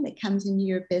generation that comes into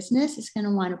your business is going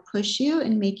to want to push you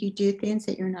and make you do things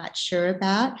that you're not sure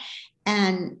about.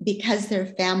 And because they're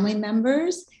family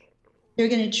members, they're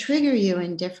going to trigger you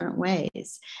in different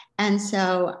ways. And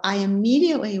so I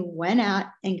immediately went out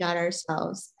and got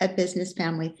ourselves a business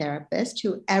family therapist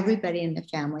who everybody in the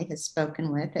family has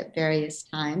spoken with at various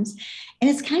times. And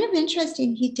it's kind of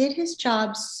interesting. He did his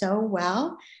job so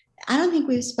well. I don't think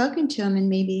we've spoken to him in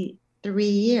maybe 3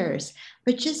 years,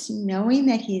 but just knowing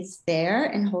that he's there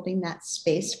and holding that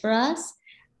space for us.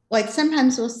 Like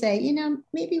sometimes we'll say,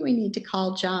 maybe we need to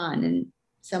call John. And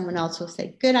someone else will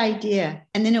say, good idea.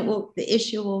 And then the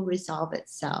issue will resolve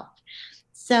itself.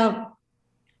 So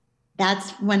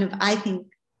that's one of, I think,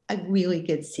 a really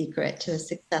good secret to a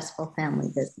successful family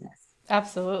business.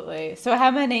 Absolutely. So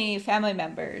how many family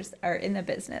members are in the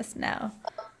business now?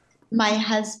 My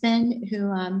husband, who,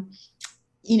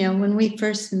 when we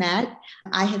first met,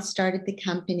 I had started the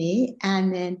company,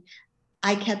 and then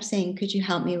I kept saying, could you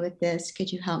help me with this?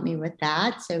 Could you help me with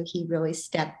that? So he really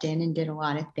stepped in and did a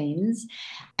lot of things.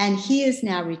 And he is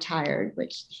now retired,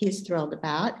 which he's thrilled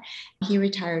about. He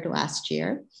retired last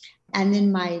year. And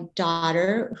then my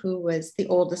daughter, who was the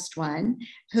oldest one,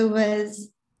 who was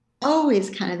always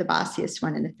kind of the bossiest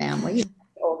one in the family, the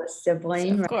oldest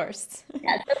sibling. Of course.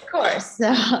 Yes, of course.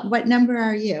 So what number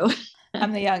are you?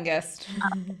 I'm the youngest.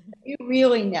 You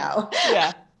really know.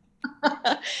 Yeah.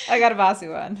 I got a bossy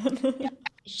one.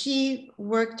 She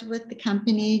worked with the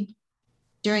company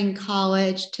during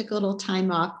college, took a little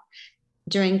time off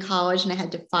during college, and I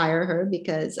had to fire her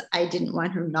because I didn't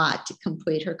want her not to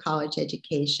complete her college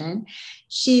education.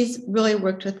 She's really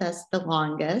worked with us the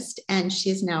longest, and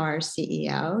she's now our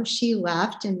CEO. She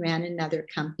left and ran another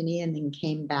company and then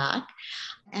came back.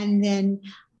 And then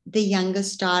the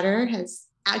youngest daughter has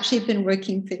actually been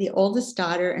working for the oldest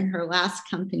daughter in her last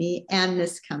company and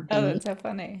this company. Oh, that's so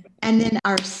funny. And then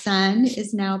our son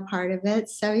is now part of it.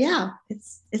 So yeah,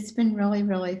 it's been really,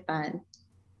 really fun.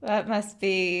 That must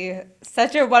be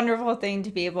such a wonderful thing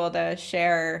to be able to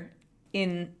share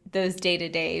in those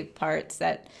day-to-day parts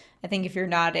that I think if you're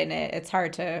not in it, it's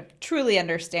hard to truly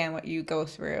understand what you go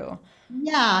through.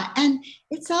 Yeah. And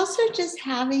it's also just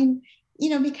having,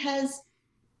 because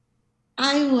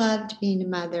I loved being a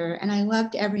mother and I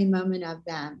loved every moment of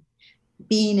them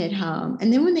being at home.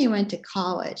 And then when they went to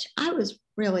college, I was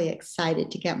really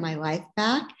excited to get my life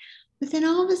back. But then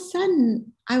all of a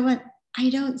sudden,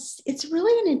 it's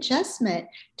really an adjustment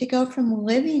to go from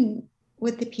living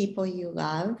with the people you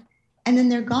love and then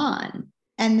they're gone.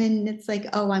 And then it's like,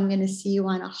 oh, I'm going to see you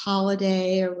on a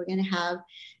holiday, or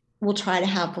we'll try to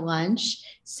have lunch.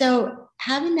 So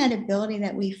having that ability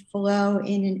that we flow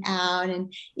in and out,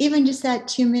 and even just that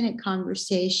 2-minute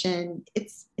conversation,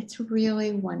 it's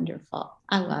really wonderful.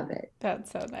 I love it.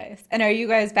 That's so nice. And are you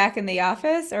guys back in the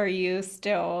office or are you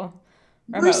still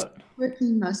We're remote?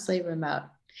 working mostly remote.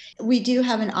 We do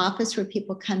have an office where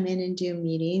people come in and do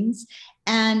meetings.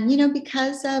 And,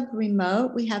 because of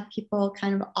remote, we have people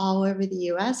kind of all over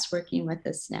the US working with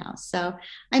us now. So,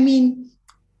 I mean,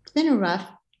 it's been a rough,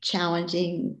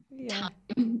 challenging time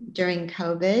during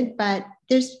COVID, but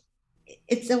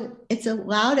it's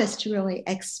allowed us to really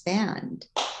expand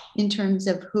in terms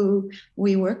of who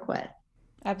we work with.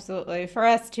 Absolutely. For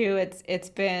us too, it's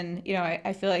been,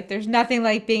 I feel like there's nothing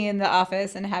like being in the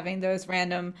office and having those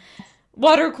random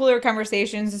water cooler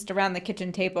conversations just around the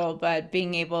kitchen table, but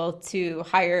being able to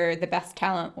hire the best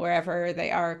talent wherever they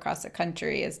are across the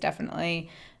country has definitely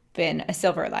been a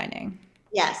silver lining.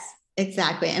 Yes,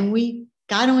 exactly. And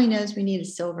God only knows we need a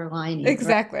silver lining.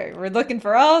 Exactly. Right? We're looking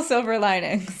for all silver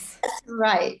linings. That's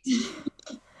right.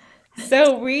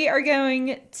 So we are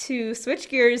going to switch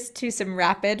gears to some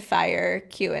rapid fire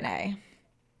Q&A.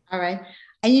 All right.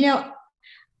 And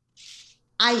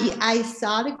I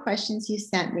saw the questions you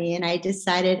sent me, and I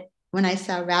decided when I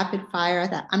saw rapid fire, I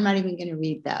thought I'm not even going to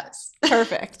read those.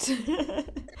 Perfect.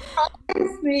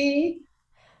 Me.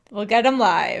 We'll get them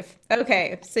live.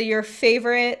 Okay. So your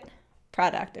favorite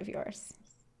product of yours?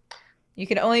 You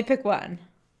can only pick one.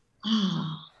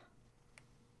 Oh.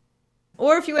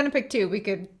 Or if you want to pick two, we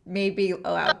could maybe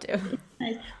allow to.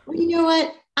 Well, you know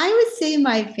what? I would say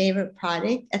my favorite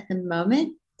product at the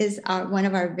moment is one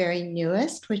of our very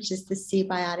newest, which is the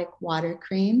Seabiotic Water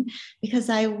Cream, because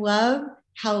I love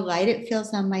how light it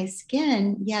feels on my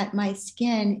skin, yet my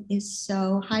skin is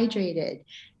so hydrated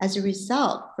as a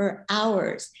result for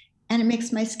hours, and it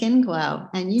makes my skin glow.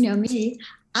 And you know me,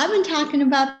 I've been talking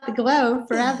about the glow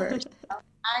forever. So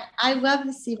I love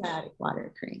the Seabiotic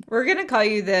Water Cream. We're going to call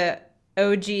you the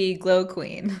OG Glow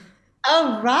Queen.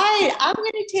 Oh, right. I'm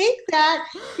going to take that.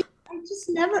 I just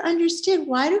never understood,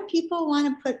 why do people want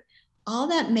to put all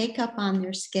that makeup on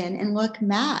their skin and look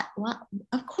matte? Well,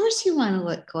 of course you want to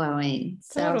look glowing.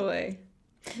 So, totally.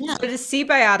 Yeah. So does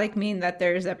Seabiotic mean that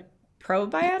there's a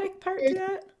probiotic part to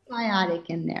that? Biotic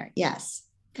in there. Yes.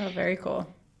 Oh, very cool.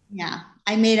 Yeah.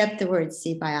 I made up the word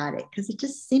Seabiotic because it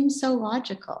just seems so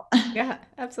logical. Yeah,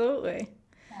 absolutely.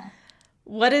 Yeah.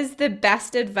 What is the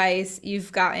best advice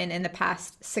you've gotten in the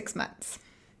past 6 months?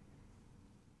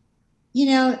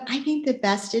 I think the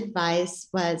best advice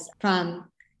was from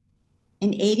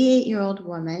an 88-year-old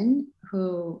woman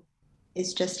who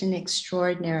is just an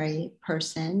extraordinary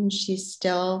person. She's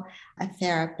still a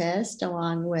therapist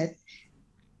along with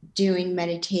doing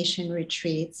meditation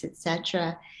retreats,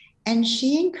 etc. And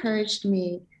she encouraged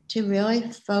me to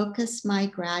really focus my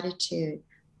gratitude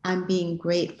on being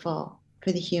grateful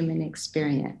for the human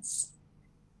experience.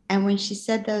 And when she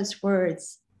said those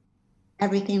words,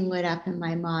 everything lit up in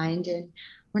my mind. And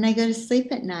when I go to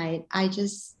sleep at night, I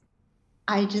just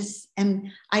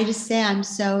say I'm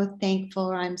so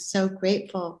thankful, or I'm so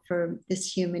grateful for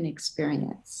this human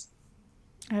experience.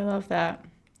 I love that.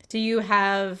 Do you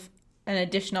have an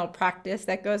additional practice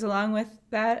that goes along with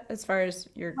that as far as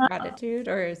your gratitude,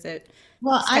 or is it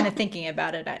Well, just kind of thinking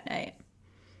about it at night?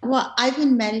 I've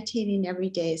been meditating every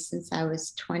day since I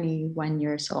was 21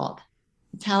 years old.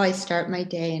 It's how I start my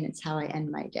day and it's how I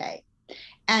end my day.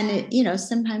 And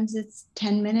sometimes it's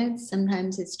 10 minutes,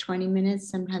 sometimes it's 20 minutes,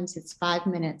 sometimes it's 5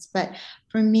 minutes. But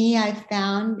for me, I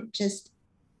found just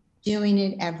doing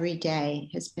it every day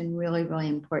has been really, really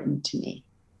important to me.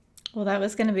 Well, that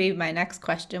was going to be my next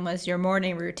question was your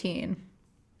morning routine.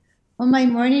 Well, my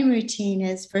morning routine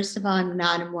is, first of all, I'm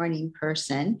not a morning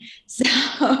person. So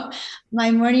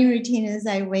my morning routine is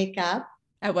I wake up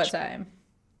At what time?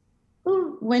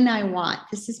 when I want.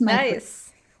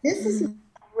 Nice. This is my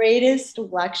greatest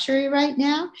luxury right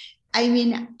now. I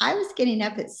mean, I was getting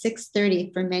up at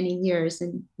 6:30 for many years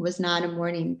and was not a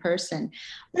morning person.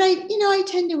 But I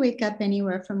tend to wake up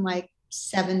anywhere from like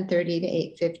 7:30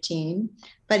 to 8:15.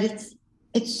 But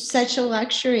it's such a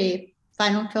luxury. If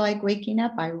I don't feel like waking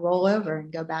up, I roll over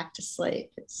and go back to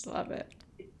sleep. It's Love it.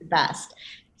 the best.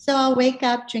 So I'll wake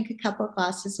up, drink a couple of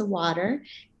glasses of water,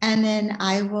 and then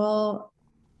I will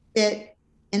sit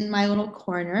in my little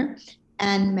corner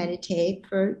and meditate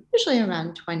for usually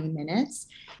around 20 minutes.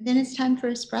 Then it's time for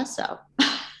espresso.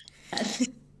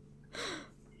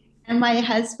 And my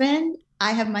husband,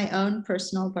 I have my own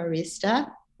personal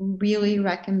barista. Really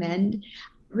recommend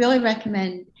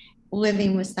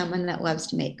living with someone that loves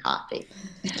to make coffee.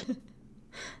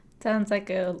 Sounds like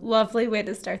a lovely way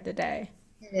to start the day.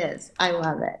 It is. I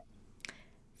love it.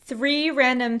 Three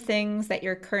random things that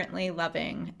you're currently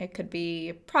loving. It could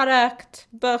be product,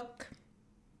 book,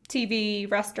 TV,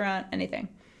 restaurant, anything.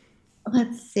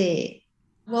 Let's see.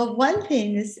 Well, one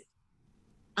thing is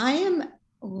I am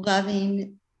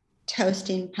loving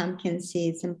toasting pumpkin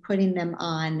seeds and putting them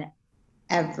on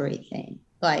everything,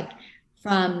 like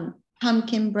from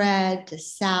pumpkin bread to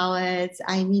salads.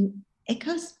 I mean, it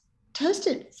goes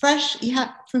toasted fresh.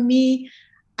 For me,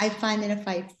 I find that if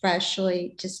I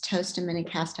freshly just toast them in a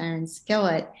cast iron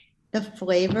skillet, the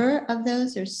flavor of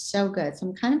those are so good. So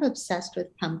I'm kind of obsessed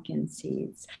with pumpkin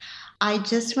seeds. I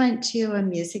just went to a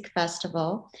music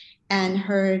festival and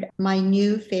heard my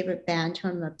new favorite band who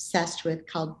I'm obsessed with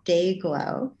called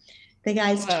Dayglow. The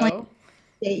guy's 20. Whoa.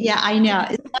 Yeah, I know.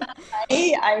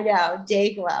 I know,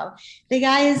 Dayglow. The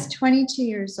guy is 22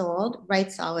 years old,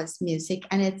 writes all his music,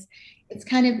 and it's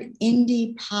kind of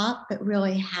indie pop, but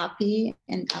really happy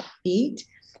and upbeat.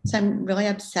 So I'm really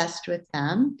obsessed with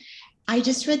them. I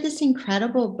just read this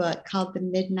incredible book called The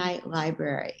Midnight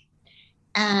Library,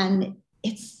 and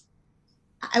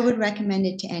I would recommend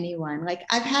it to anyone. Like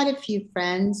I've had a few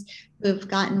friends who've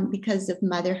gotten, because of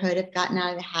motherhood, have gotten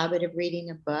out of the habit of reading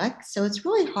a book. So it's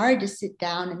really hard to sit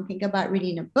down and think about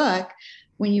reading a book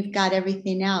when you've got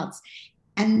everything else.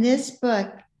 And this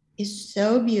book is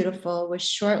so beautiful with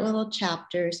short little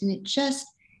chapters, and it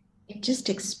just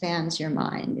expands your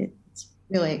mind. It's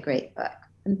really a great book.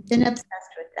 I've been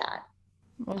obsessed with that.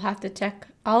 We'll have to check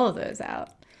all of those out.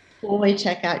 Fully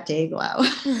check out Dayglow.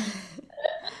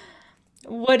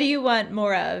 What do you want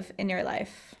more of in your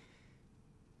life?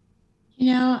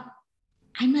 You know,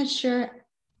 I'm not sure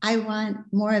I want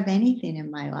more of anything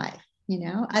in my life,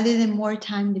 other than more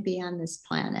time to be on this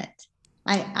planet.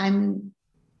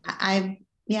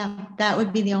 Yeah, that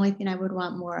would be the only thing I would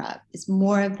want more of, is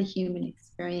more of the human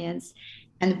experience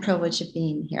and the privilege of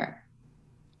being here.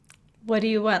 What do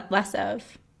you want less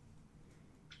of?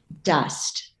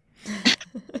 Dust.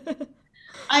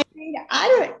 I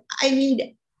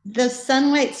mean, the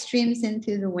sunlight streams in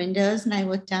through the windows and I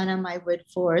look down on my wood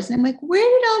floors and I'm like, where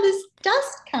did all this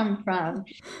dust come from?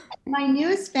 My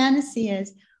newest fantasy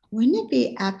is, wouldn't it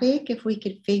be epic if we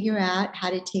could figure out how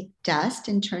to take dust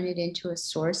and turn it into a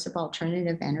source of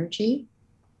alternative energy?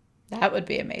 That would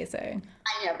be amazing.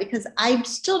 I know, because I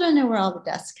still don't know where all the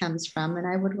dust comes from and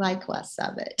I would like less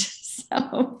of it.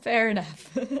 So, Fair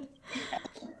enough.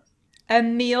 A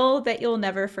meal that you'll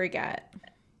never forget.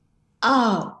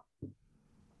 oh,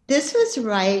 this was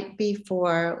right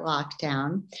before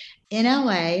lockdown. In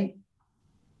LA,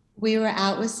 we were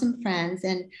out with some friends,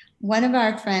 and one of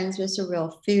our friends was a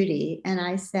real foodie. And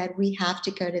I said, we have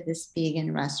to go to this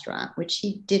vegan restaurant, which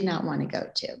he did not want to go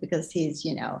to because he's,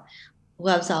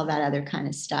 loves all that other kind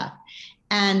of stuff.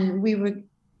 And we were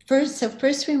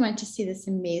first we went to see this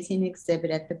amazing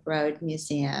exhibit at the Broad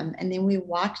Museum. And then we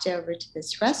walked over to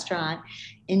this restaurant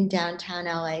in downtown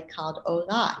LA called Au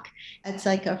Lac. It's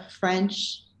like a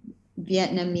French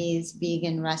Vietnamese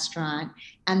vegan restaurant.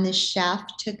 And the chef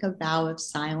took a vow of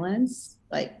silence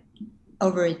like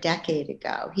over a decade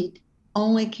ago. He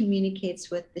only communicates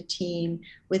with the team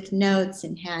with notes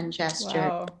and hand gestures.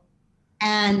 Wow.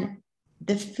 And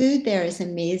the food there is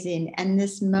amazing. And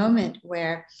this moment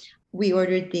where we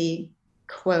ordered the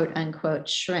quote unquote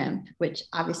shrimp, which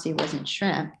obviously wasn't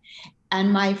shrimp.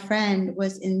 And my friend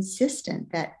was insistent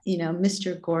that,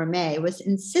 Mr. Gourmet was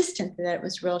insistent that it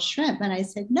was real shrimp. And I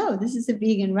said, no, this is a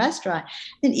vegan restaurant.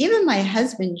 And even my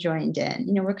husband joined in.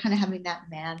 We're kind of having that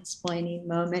mansplaining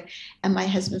moment. And my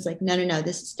husband's like, no, no, no,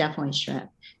 this is definitely shrimp.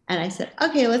 And I said,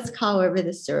 okay, let's call over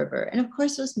the server. And of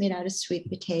course, it was made out of sweet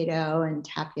potato and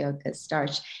tapioca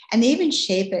starch. And they even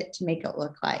shape it to make it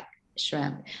look like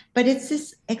shrimp. But it's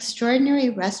this extraordinary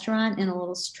restaurant in a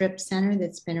little strip center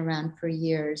that's been around for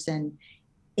years. And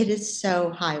it is so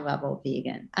high level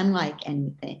vegan, unlike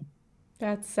anything.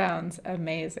 That sounds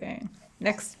amazing.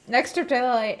 Next trip to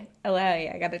LA,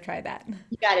 I got to try that.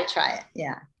 You got to try it.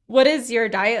 Yeah. What is your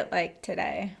diet like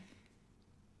today?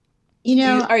 You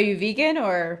know, Are you vegan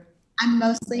or? I'm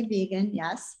mostly vegan.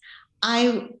 Yes.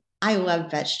 I love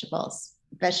vegetables.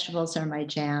 Vegetables are my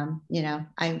jam.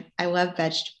 I love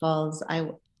vegetables.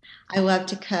 I love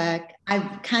to cook.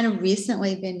 I've kind of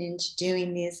recently been into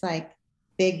doing these like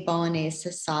big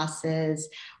bolognese sauces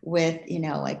with,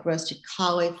 like roasted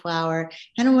cauliflower.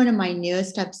 Kind of one of my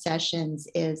newest obsessions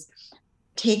is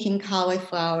taking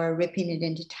cauliflower, ripping it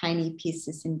into tiny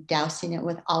pieces and dousing it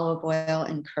with olive oil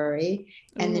and curry,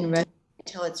 and then roasting it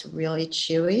until it's really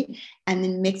chewy, and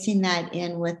then mixing that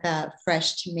in with a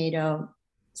fresh tomato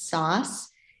sauce.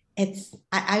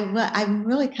 I'm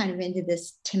really kind of into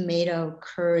this tomato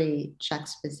curry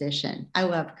juxtaposition. I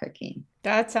love cooking.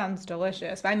 That sounds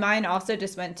delicious. My mind also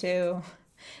just went to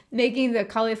making the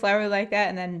cauliflower like that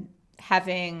and then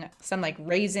having some like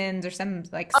raisins or some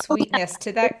like sweetness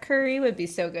to that curry would be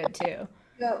so good too.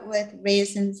 With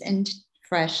raisins and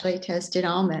freshly toasted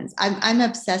almonds. I'm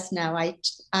obsessed now.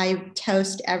 I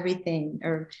toast everything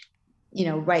or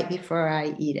right before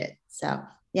I eat it. So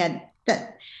yeah,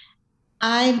 but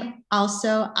I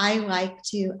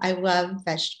love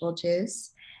vegetable juice.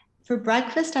 For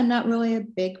breakfast, I'm not really a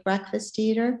big breakfast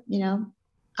eater.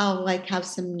 I'll like have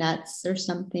some nuts or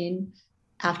something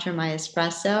after my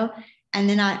espresso. And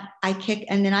then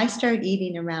I start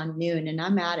eating around noon and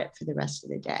I'm at it for the rest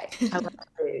of the day. I love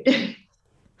food.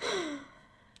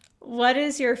 What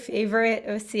is your favorite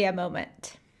OSEA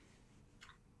moment?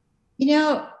 You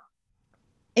know,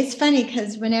 it's funny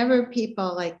because whenever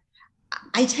people like,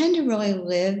 I tend to really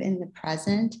live in the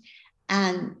present.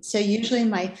 And so usually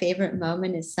my favorite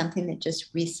moment is something that just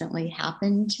recently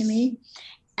happened to me.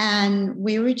 And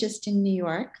we were just in New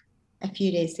York a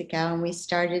few days ago and we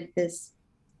started this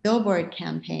billboard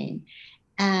campaign.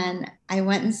 And I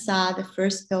went and saw the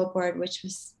first billboard, which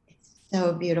was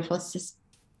so beautiful. It's this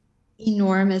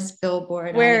enormous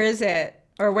billboard Where is it?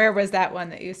 Or where was that one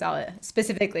that you saw it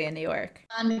specifically in New York?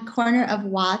 on the corner of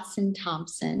Watts and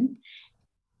Thompson.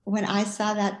 When I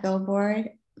saw that billboard,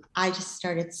 I just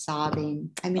started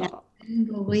sobbing. I mean, I couldn't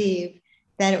believe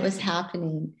that it was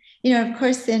happening. Of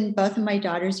course, then both of my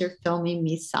daughters are filming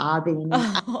me sobbing.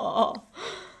 Oh.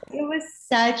 It was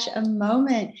such a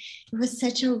moment. It was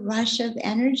such a rush of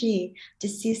energy to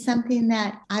see something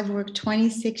that I've worked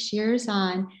 26 years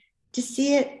on, to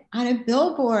see it on a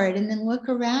billboard and then look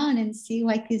around and see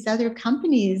like these other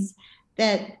companies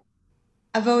that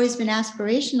have always been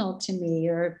aspirational to me,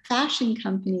 or fashion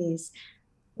companies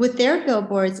with their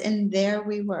billboards. And there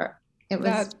we were. It was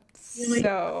That's really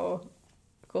so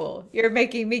cool. You're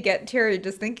making me get teary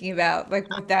just thinking about like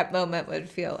what that moment would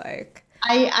feel like.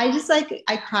 I just like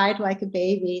I cried like a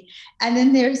baby. And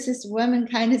then there's this woman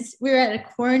we were at a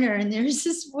corner and there's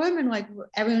this woman, like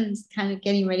everyone's kind of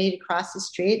getting ready to cross the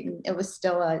street and it was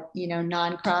still a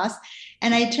non-cross.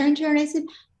 And I turned to her and I said,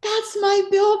 that's my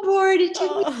billboard. It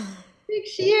took me Oh,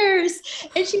 6 years.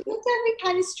 And she looked at me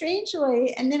kind of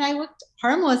strangely. And then I looked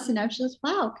harmless enough. She goes,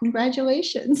 wow,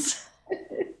 congratulations.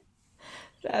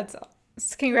 that's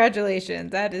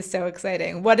congratulations. That is so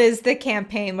exciting. What is the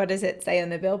campaign? What does it say on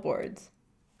the billboards?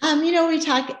 We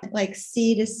talk like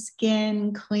sea to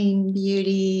skin, clean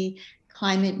beauty,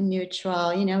 climate neutral.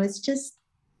 It's just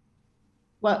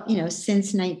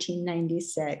since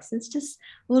 1996. It's just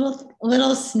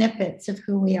little snippets of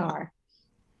who we are.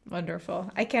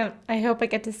 Wonderful. I hope I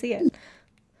get to see it.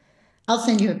 I'll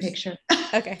send you a picture.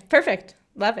 Okay, perfect.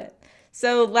 Love it.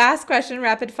 So last question,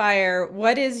 rapid fire.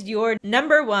 What is your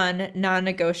number one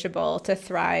non-negotiable to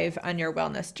thrive on your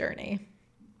wellness journey?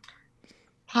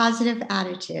 Positive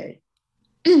attitude.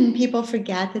 People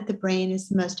forget that the brain is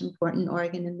the most important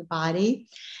organ in the body.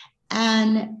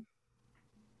 And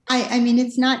I mean,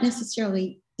 it's not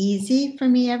necessarily easy for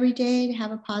me every day to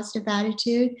have a positive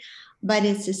attitude, but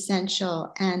it's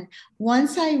essential. And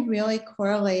once I really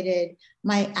correlated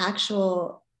my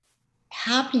actual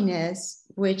happiness,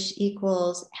 which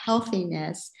equals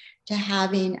healthiness, to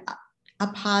having a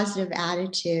positive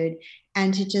attitude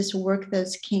and to just work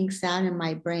those kinks out in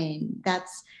my brain,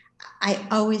 I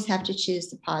always have to choose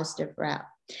the positive route.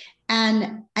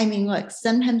 And I mean, look,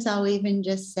 sometimes I'll even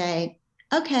just say,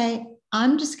 okay,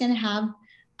 I'm just going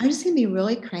to be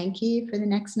really cranky for the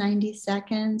next 90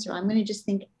 seconds, or I'm going to just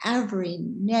think every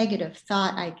negative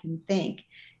thought I can think.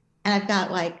 And I've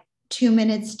got like 2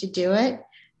 minutes to do it.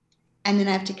 And then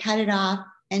I have to cut it off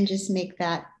and just make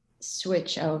that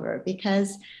switch over,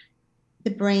 because the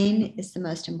brain is the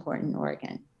most important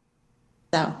organ.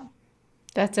 So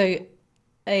That's a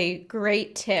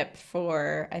great tip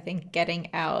for, I think,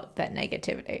 getting out that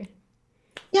negativity.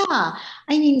 yeah,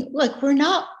 I mean, look, we're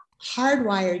not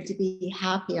hardwired to be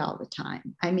happy all the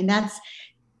time.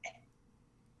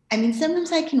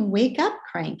 Sometimes I can wake up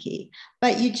cranky,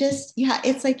 but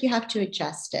it's like you have to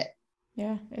adjust it.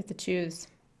 Yeah, you have to choose.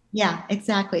 Yeah,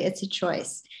 exactly. It's a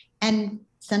choice. And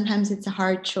sometimes it's a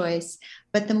hard choice,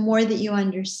 but the more that you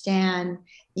understand,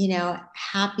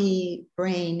 happy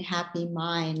brain, happy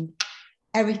mind,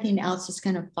 everything else is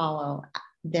going to follow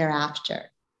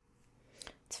thereafter.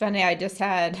 It's funny, I just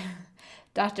had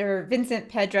Dr. Vincent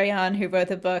Pedreon, who wrote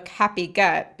the book Happy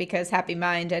Gut, because happy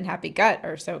mind and happy gut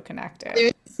are so connected.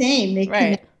 They're the same. They right.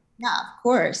 Connect. Yeah, of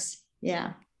course.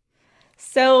 Yeah.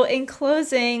 So in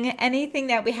closing, anything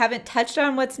that we haven't touched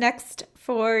on, what's next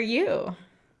for you?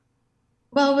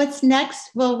 Well, what's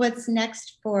next for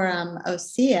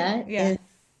OSEA is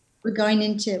we're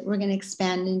going to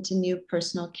expand into new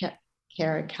personal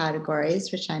care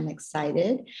categories, which I'm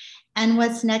excited. And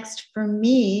what's next for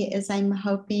me is I'm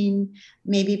hoping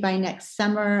maybe by next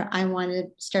summer, I want to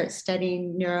start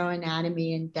studying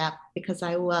neuroanatomy in depth, because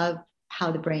I love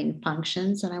how the brain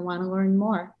functions and I want to learn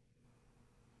more.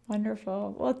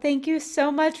 Wonderful. Well, thank you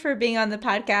so much for being on the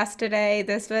podcast today.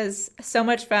 This was so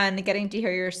much fun getting to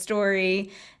hear your story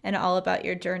and all about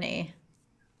your journey.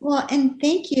 Well, and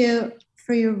thank you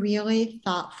for your really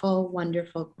thoughtful,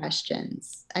 wonderful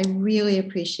questions. I really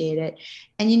appreciate it.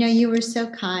 And, you were so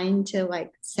kind to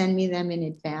send me them in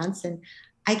advance. And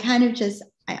I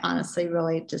honestly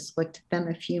really just looked at them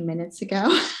a few minutes ago.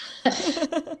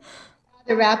 The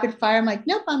rapid fire, I'm like,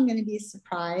 nope, I'm going to be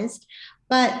surprised.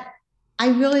 But I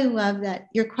really love that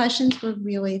your questions were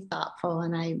really thoughtful,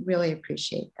 and I really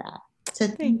appreciate that. So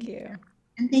thank you.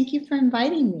 And thank you for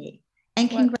inviting me. And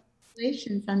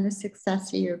congratulations on the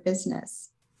success of your business.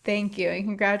 Thank you. And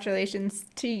congratulations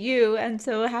to you. And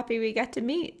so happy we got to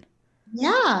meet.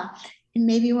 Yeah. And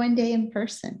maybe one day in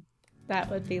person. That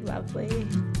would be lovely.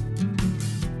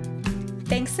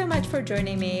 Thanks so much for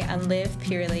joining me on Live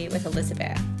Purely with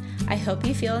Elizabeth. I hope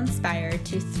you feel inspired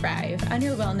to thrive on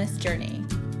your wellness journey.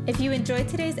 If you enjoyed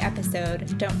today's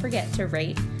episode, don't forget to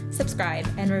rate, subscribe,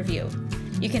 and review.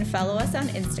 You can follow us on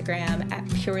Instagram at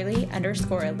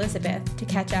purely_Elizabeth to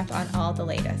catch up on all the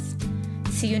latest.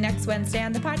 See you next Wednesday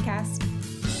on the podcast.